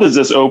law? Does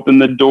this open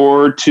the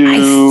door to...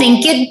 I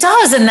think it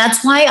does. And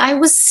that's why I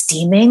was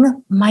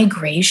steaming my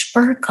grayish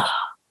burqa.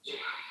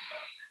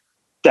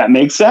 That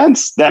makes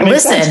sense.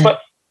 Listen, but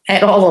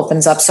it all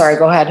opens up. Sorry,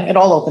 go ahead. It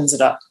all opens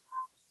it up.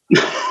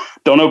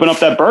 Don't open up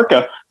that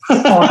burqa.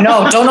 Oh,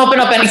 no, don't open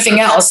up anything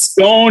else.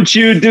 Don't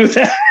you do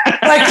that.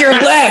 Like your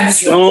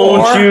legs.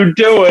 You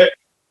do it.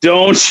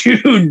 Don't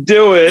you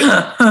do it.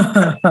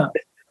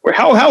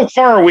 How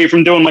far are we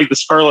from doing like the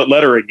Scarlet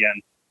Letter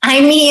again?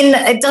 I mean,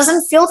 it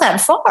doesn't feel that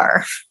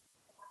far.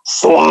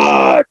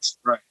 Slut.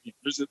 Right. Yeah,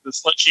 the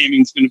slut shaming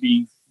is going to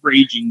be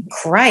raging.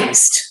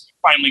 Christ.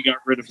 Finally got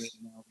rid of it.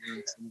 Now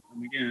it's going to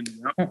come again.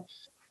 Yep.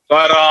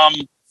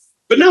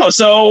 But no.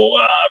 So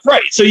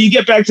right. So you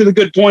get back to the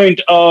good point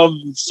of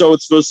so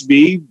it's supposed to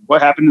be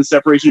what happened in the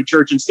separation of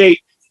church and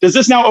state. Does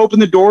this now open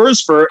the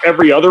doors for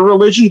every other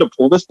religion to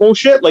pull this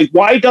bullshit? Like,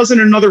 why doesn't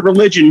another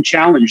religion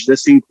challenge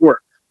this in court?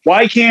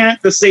 Why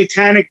can't the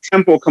Satanic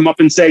Temple come up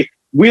and say,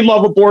 we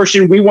love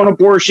abortion, we want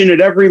abortion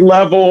at every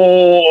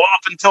level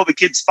up until the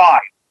kid's 5?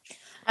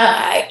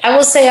 I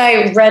will say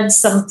I read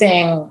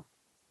something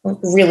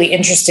really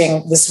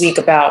interesting this week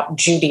about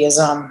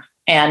Judaism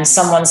and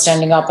someone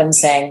standing up and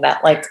saying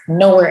that, like,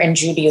 nowhere in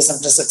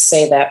Judaism does it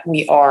say that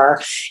we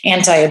are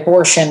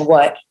anti-abortion.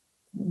 What?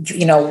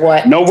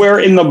 Nowhere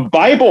in the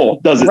Bible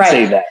does it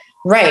say that.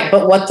 Right.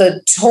 But what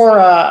the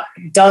Torah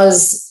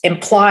does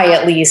imply,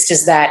 at least,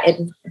 is that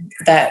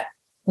that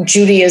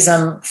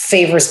Judaism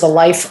favors the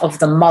life of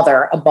the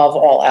mother above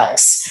all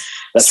else.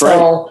 That's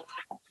right.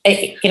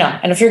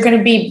 And if you're going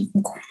to be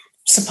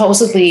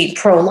supposedly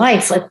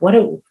pro-life, like what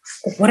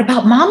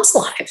about moms'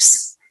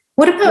 lives?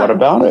 What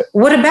about it?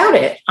 What about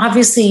it?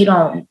 Obviously, you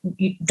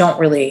don't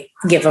really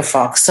give a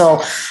fuck.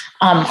 So,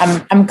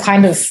 I'm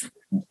kind of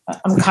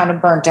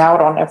burnt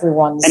out on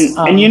everyone's.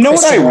 And you know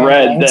Christian what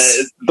I read?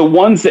 The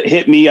ones that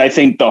hit me, I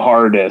think, the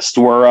hardest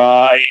were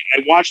I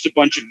watched a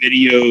bunch of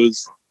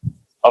videos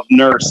of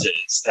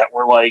nurses that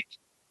were like,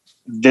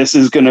 this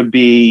is going to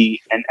be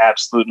an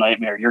absolute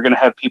nightmare. You're going to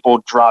have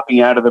people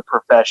dropping out of the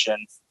profession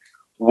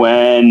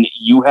when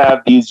you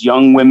have these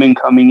young women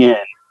coming in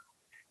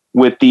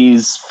with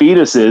these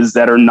fetuses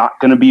that are not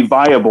going to be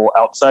viable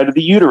outside of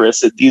the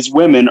uterus that these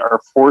women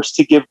are forced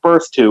to give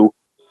birth to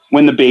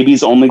when the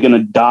baby's only going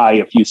to die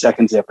a few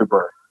seconds after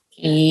birth.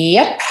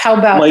 Yep. How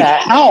about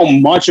that? How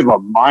much of a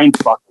mind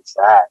fuck is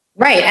that?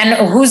 Right.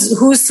 And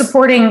who's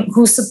supporting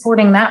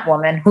that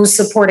woman? Who's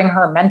supporting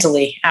her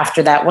mentally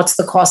after that? What's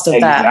the cost of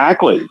that?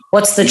 Exactly.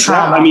 What's the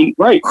trauma? I mean,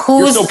 right.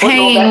 Who's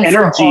paying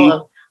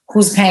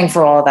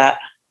for all of that?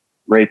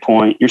 Great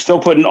point. You're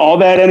still putting all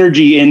that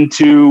energy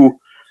into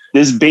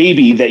this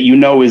baby that you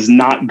know is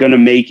not going to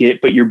make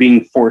it, but you're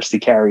being forced to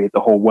carry it the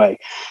whole way.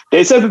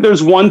 They said that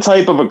there's one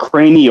type of a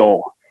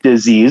cranial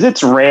disease.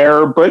 It's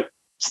rare, but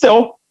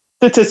still,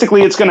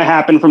 statistically, it's going to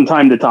happen from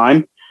time to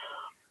time,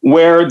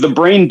 where the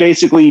brain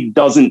basically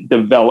doesn't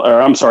develop,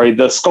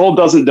 the skull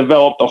doesn't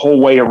develop the whole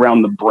way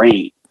around the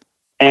brain.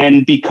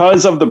 And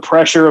because of the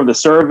pressure of the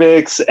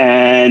cervix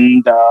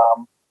and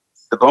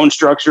the bone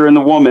structure in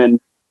the woman,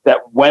 that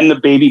when the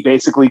baby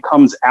basically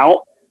comes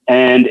out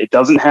and it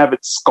doesn't have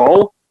its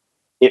skull,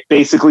 it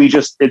basically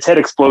just, its head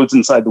explodes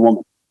inside the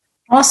woman.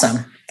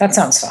 Awesome. That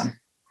sounds fun.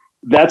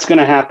 That's going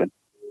to happen.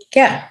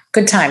 Yeah.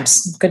 Good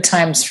times. Good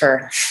times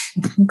for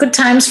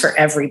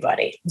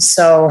everybody.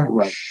 So,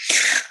 right.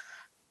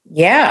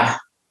 Yeah.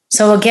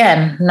 So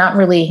again, not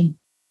really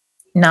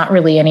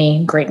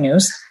any great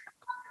news.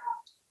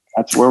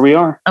 That's where we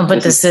are.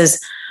 But this is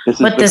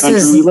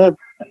Joe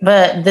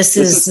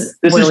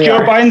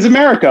Biden's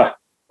America.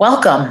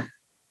 Welcome.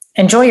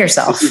 Enjoy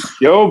yourself. This is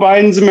Joe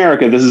Biden's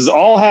America. This is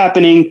all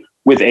happening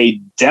with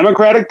a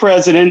Democratic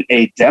president,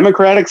 a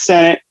Democratic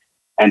Senate,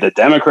 and a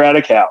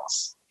Democratic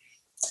House.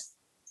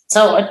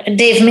 So,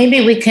 Dave,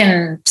 maybe we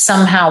can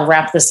somehow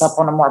wrap this up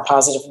on a more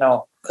positive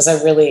note, because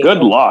I really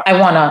good luck. I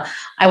want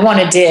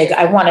to dig.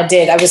 I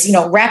was,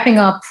 wrapping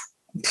up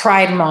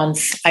Pride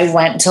Month. I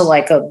went to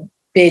like a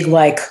big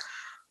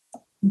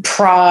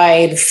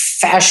Pride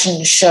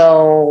fashion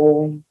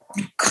show,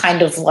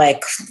 kind of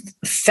like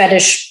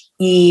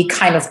fetish-y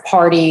kind of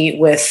party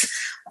with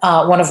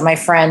one of my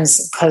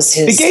friends, because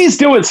the gays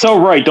do it so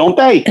right, don't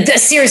they?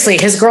 Seriously,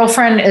 his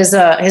girlfriend is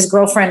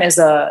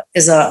a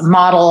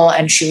model,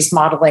 and she was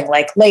modeling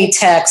like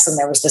latex, and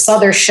there was this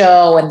other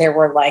show, and there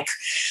were like,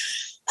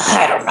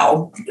 I don't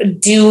know,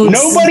 dudes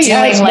Nobody doing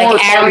has like more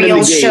fun aerial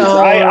than the gays. shows.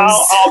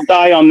 I'll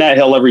die on that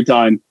hill every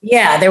time.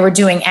 Yeah, they were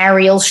doing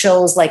aerial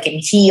shows like in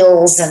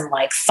heels and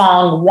like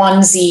thong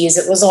onesies.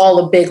 It was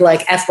all a big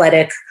like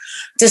athletic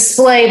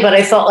display, but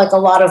I felt like a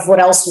lot of what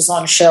else was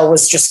on show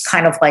was just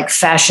kind of like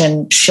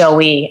fashion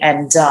showy,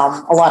 and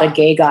a lot of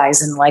gay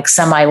guys in like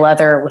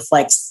semi-leather with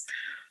like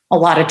a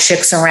lot of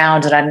chicks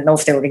around, and I didn't know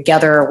if they were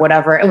together or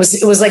whatever. It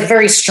was like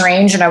very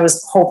strange, and I was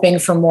hoping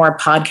for more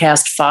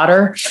podcast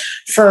fodder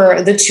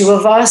for the two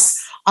of us.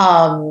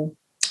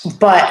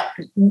 But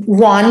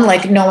one,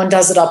 like no one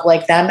does it up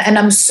like them. And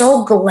I'm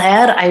so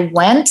glad I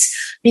went,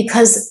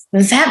 because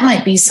that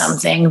might be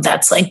something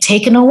that's like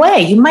taken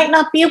away. You might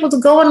not be able to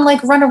go and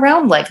like run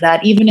around like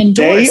that, even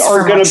indoors. They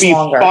are going to be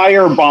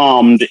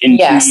firebombed in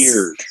 2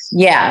 years.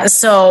 Yeah.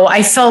 So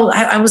I felt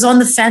I was on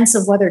the fence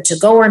of whether to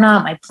go or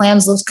not. My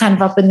plans looked kind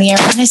of up in the air.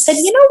 And I said,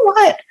 you know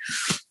what?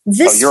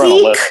 This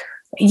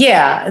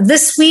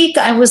week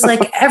I was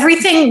like,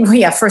 everything.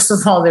 Yeah. First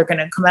of all, they're going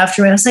to come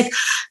after me. And I was like,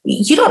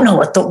 you don't know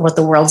what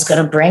the world's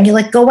going to bring. You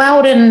like go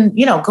out and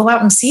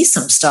see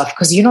some stuff,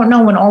 because you don't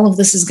know when all of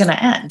this is going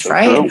to end.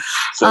 Right.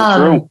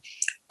 True.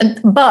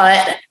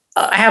 But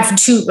I have a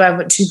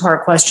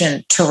two-part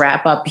question to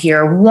wrap up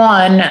here.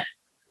 One,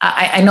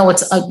 I know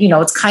it's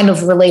it's kind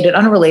of related,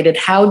 unrelated.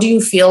 How do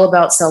you feel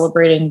about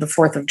celebrating the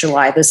 4th of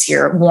July this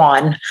year?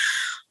 One.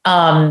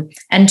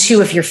 And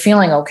two, if you're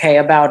feeling okay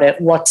about it,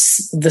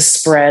 what's the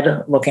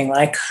spread looking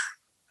like?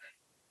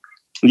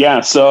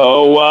 Yeah.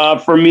 So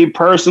for me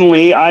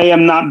personally, I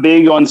am not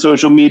big on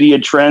social media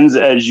trends,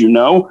 as you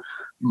know,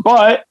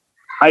 but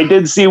I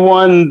did see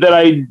one that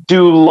I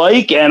do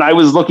like, and I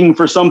was looking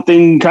for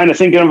something, kind of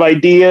thinking of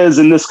ideas,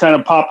 and this kind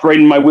of popped right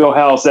in my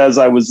wheelhouse as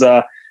I was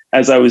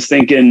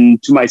thinking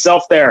to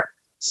myself there.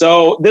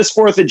 So this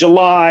 4th of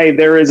July,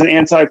 there is an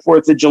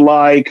anti-4th of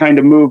July kind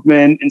of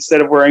movement.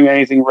 Instead of wearing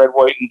anything red,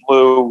 white, and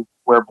blue,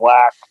 wear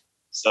black.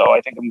 So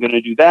I think I'm going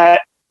to do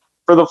that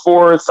for the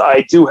 4th.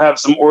 I do have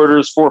some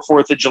orders for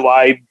 4th of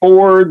July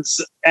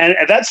boards. And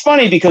that's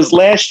funny, because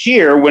last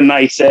year when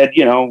I said,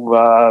 do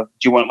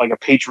you want like a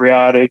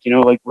patriotic,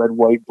 like red,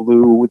 white,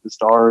 blue with the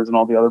stars and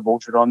all the other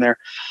bullshit on there?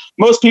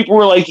 Most people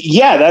were like,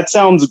 yeah, that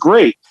sounds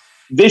great.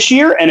 This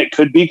year, and it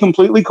could be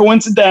completely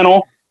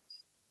coincidental,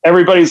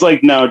 everybody's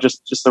like, no,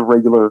 just the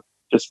regular,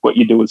 just what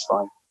you do is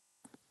fine.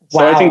 Wow.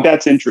 So I think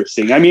that's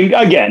interesting. I mean,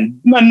 again,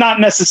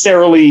 not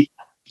necessarily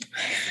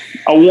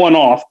a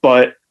one-off,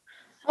 but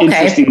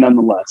interesting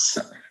nonetheless.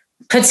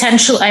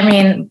 Potentially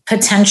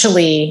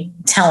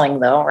telling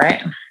though,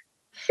 right?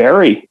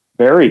 Very,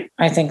 very.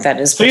 I think that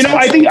is. So,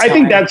 I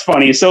think that's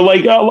funny. So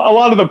like a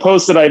lot of the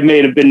posts that I've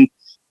made have been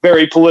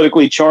very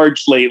politically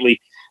charged lately.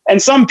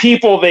 And some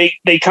people, they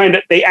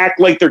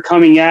act like they're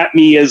coming at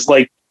me as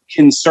like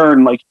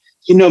concerned, like,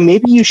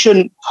 maybe you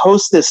shouldn't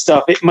post this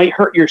stuff. It might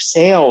hurt your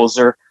sales,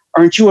 or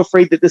aren't you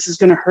afraid that this is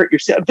going to hurt your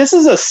sales? This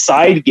is a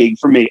side gig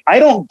for me. I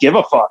don't give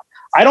a fuck.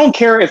 I don't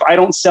care if I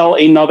don't sell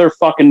another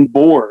fucking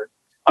board.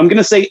 I'm going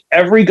to say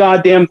every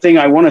goddamn thing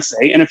I want to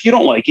say. And if you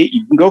don't like it,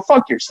 you can go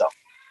fuck yourself.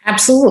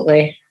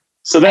 Absolutely.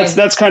 So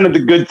that's kind of the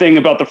good thing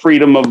about the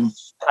freedom of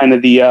kind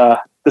of the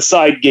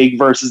side gig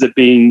versus it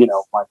being,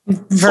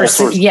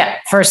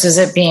 versus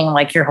it being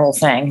like your whole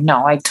thing.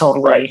 No, I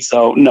totally. Right.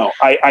 So no,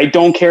 I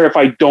don't care if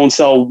I don't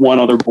sell one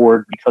other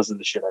board because of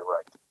the shit I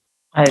write.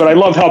 But I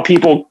love how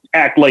people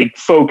act like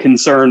faux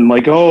concerned,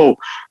 like, oh,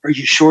 are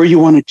you sure you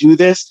want to do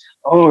this?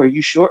 Oh, are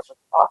you sure?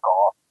 Fuck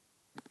off.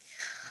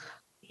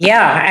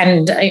 Yeah.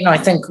 And, I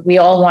think we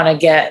all want to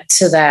get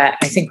to that.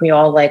 I think we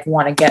all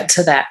want to get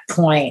to that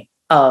point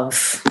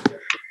of,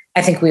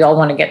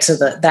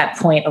 that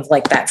point of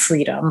that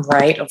freedom,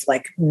 right? Of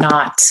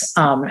not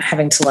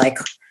having to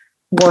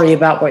worry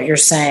about what you're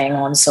saying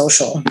on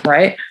social,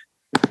 right?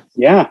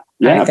 Yeah.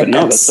 But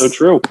no, that's so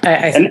true.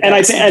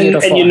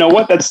 And you know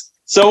what? That's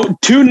so,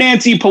 to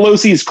Nancy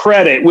Pelosi's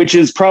credit, which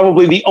is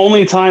probably the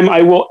only time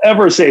I will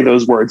ever say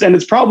those words. And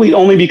it's probably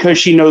only because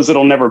she knows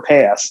it'll never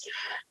pass.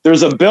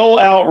 There's a bill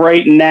out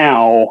right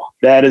now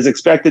that is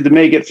expected to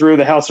make it through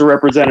the House of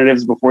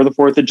Representatives before the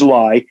 4th of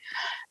July.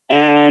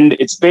 And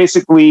it's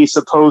basically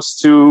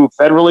supposed to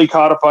federally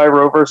codify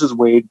Roe versus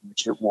Wade,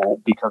 which it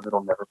won't because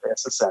it'll never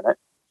pass the Senate.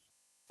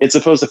 It's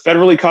supposed to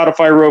federally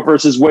codify Roe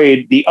versus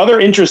Wade. The other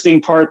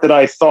interesting part that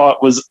I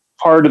thought was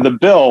part of the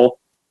bill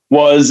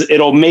was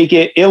it'll make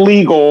it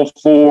illegal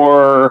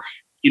for,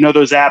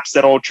 those apps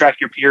that'll track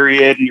your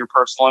period and your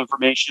personal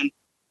information.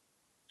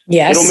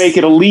 Yes. It'll make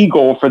it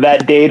illegal for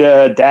that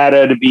data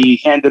to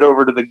be handed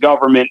over to the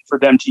government for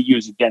them to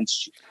use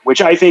against you,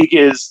 which I think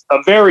is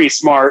a very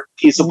smart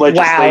piece of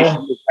legislation.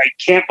 Wow. I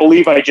can't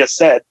believe I just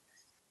said,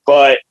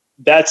 but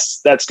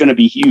that's going to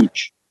be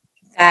huge.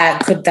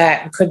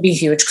 That could be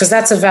huge because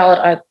that's a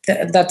valid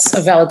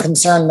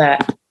concern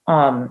that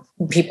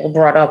people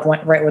brought up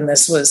right when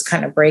this was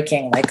kind of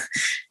breaking.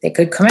 They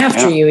could come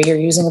after you. You're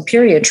using a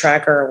period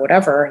tracker or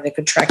whatever. They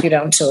could track you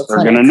down to a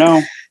clinic. They're going to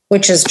know.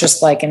 Which is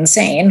just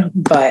insane,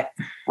 but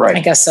right. I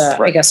guess a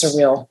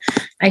real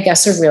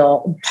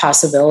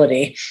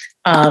possibility.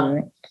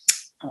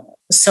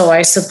 So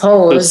I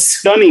suppose it's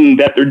stunning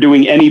that they're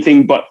doing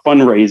anything but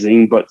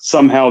fundraising, but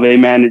somehow they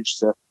managed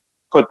to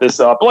put this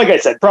up. Like I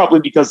said, probably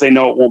because they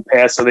know it won't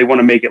pass, so they want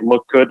to make it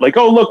look good. Like,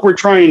 oh, look, we're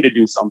trying to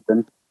do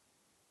something.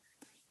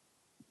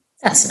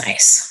 That's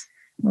nice.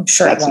 I'm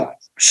sure it won't.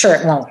 Sure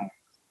it won't.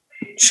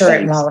 Sure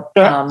it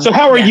won't. So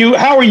how are you?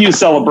 How are you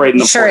celebrating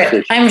the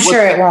Fourth? I'm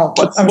sure it won't.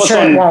 I'm sure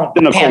it won't.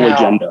 The Nicole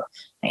agenda.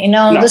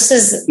 This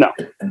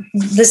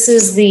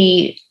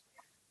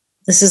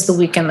is the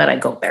weekend that I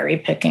go berry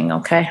picking.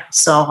 Okay,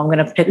 so I'm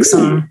gonna pick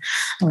some.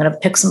 I'm gonna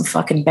pick some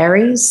fucking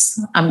berries.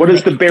 What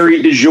is the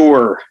berry du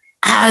jour?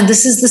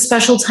 This is the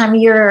special time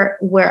of year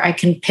where I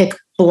can pick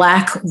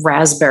black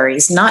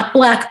raspberries, not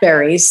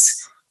blackberries.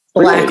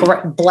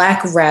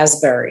 Black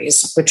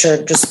raspberries, which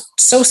are just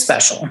so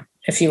special.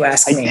 If you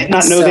ask me, I did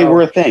not know they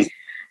were a thing.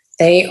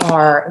 They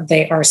are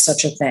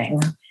such a thing.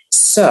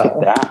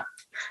 So,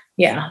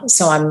 yeah.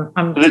 So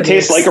I'm. Does it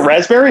taste like a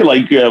raspberry?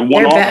 Like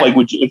one off? Like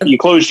if you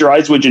closed your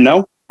eyes, would you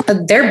know?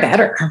 They're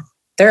better.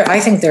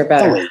 I think they're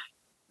better. Really?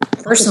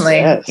 Personally,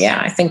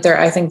 yeah. I think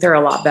they're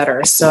a lot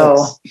better.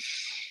 So.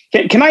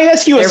 Can I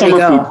ask you a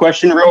summer food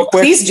question real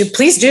quick?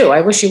 Please do.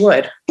 I wish you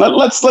would.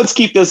 Let's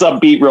keep this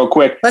upbeat real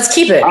quick. Let's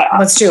keep it.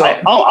 Let's do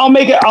it. I'll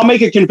make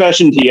a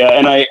confession to you,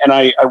 and I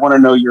want to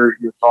know your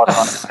thoughts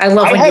on it. I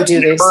love when you do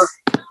this.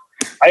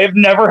 I have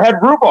never had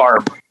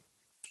rhubarb.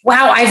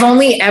 Wow, I've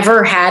only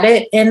ever had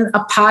it in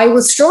a pie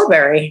with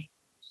strawberry.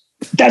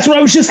 That's what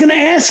I was just going to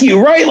ask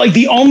you, right? Like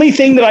the only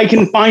thing that I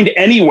can find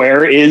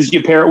anywhere is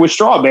you pair it with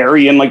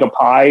strawberry in like a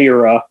pie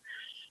or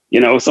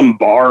some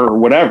bar or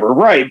whatever,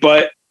 right?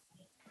 But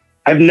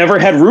I've never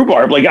had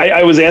rhubarb. Like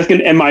I was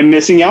asking, am I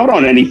missing out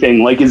on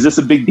anything? Like, is this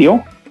a big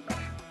deal?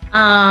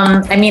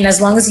 I mean, as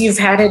long as you've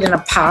had it in a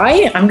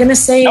pie, I'm going to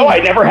say. No, I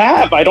never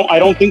have. I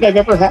don't think I've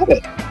ever had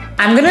it.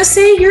 I'm going to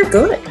say you're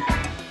good.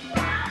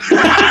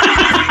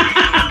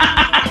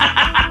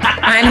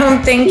 I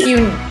don't think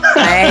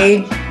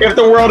if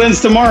the world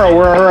ends tomorrow,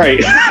 we're all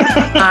right.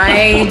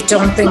 I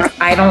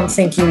don't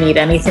think you need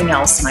anything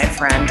else, my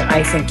friend.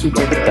 I think you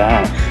did good.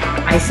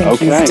 I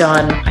think you've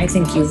done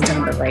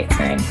the right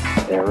thing.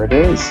 There it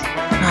is.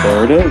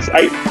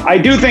 I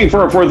do think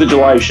for a 4th of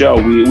July show,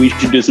 we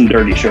should do some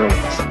Dirty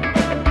Shirleys.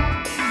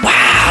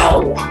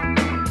 Wow.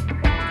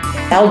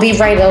 That'll be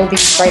right after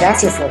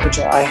 4th of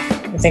July.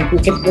 I think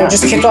we'll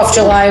just kick off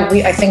July.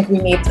 I think we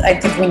need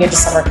a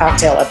summer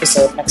cocktail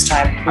episode next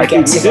time. I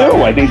think we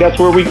do. I think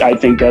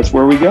that's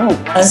where we go.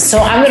 So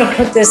I'm going to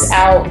put this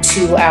out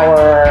to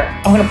our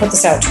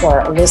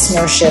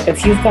listenership.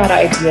 If you've got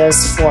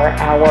ideas for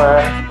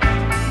our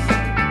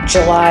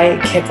July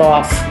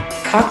kickoff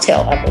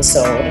cocktail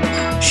episode,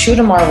 shoot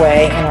them our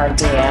way in our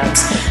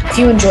DMs. If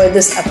you enjoyed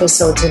this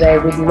episode today,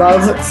 we'd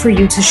love for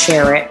you to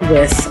share it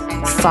with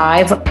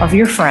 5 of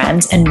your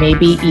friends and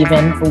maybe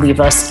even leave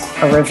us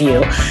a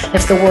review.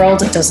 If the world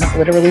doesn't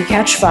literally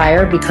catch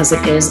fire, because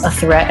it is a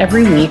threat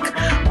every week,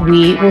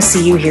 we will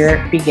see you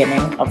here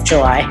beginning of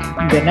July.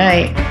 Good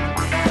night.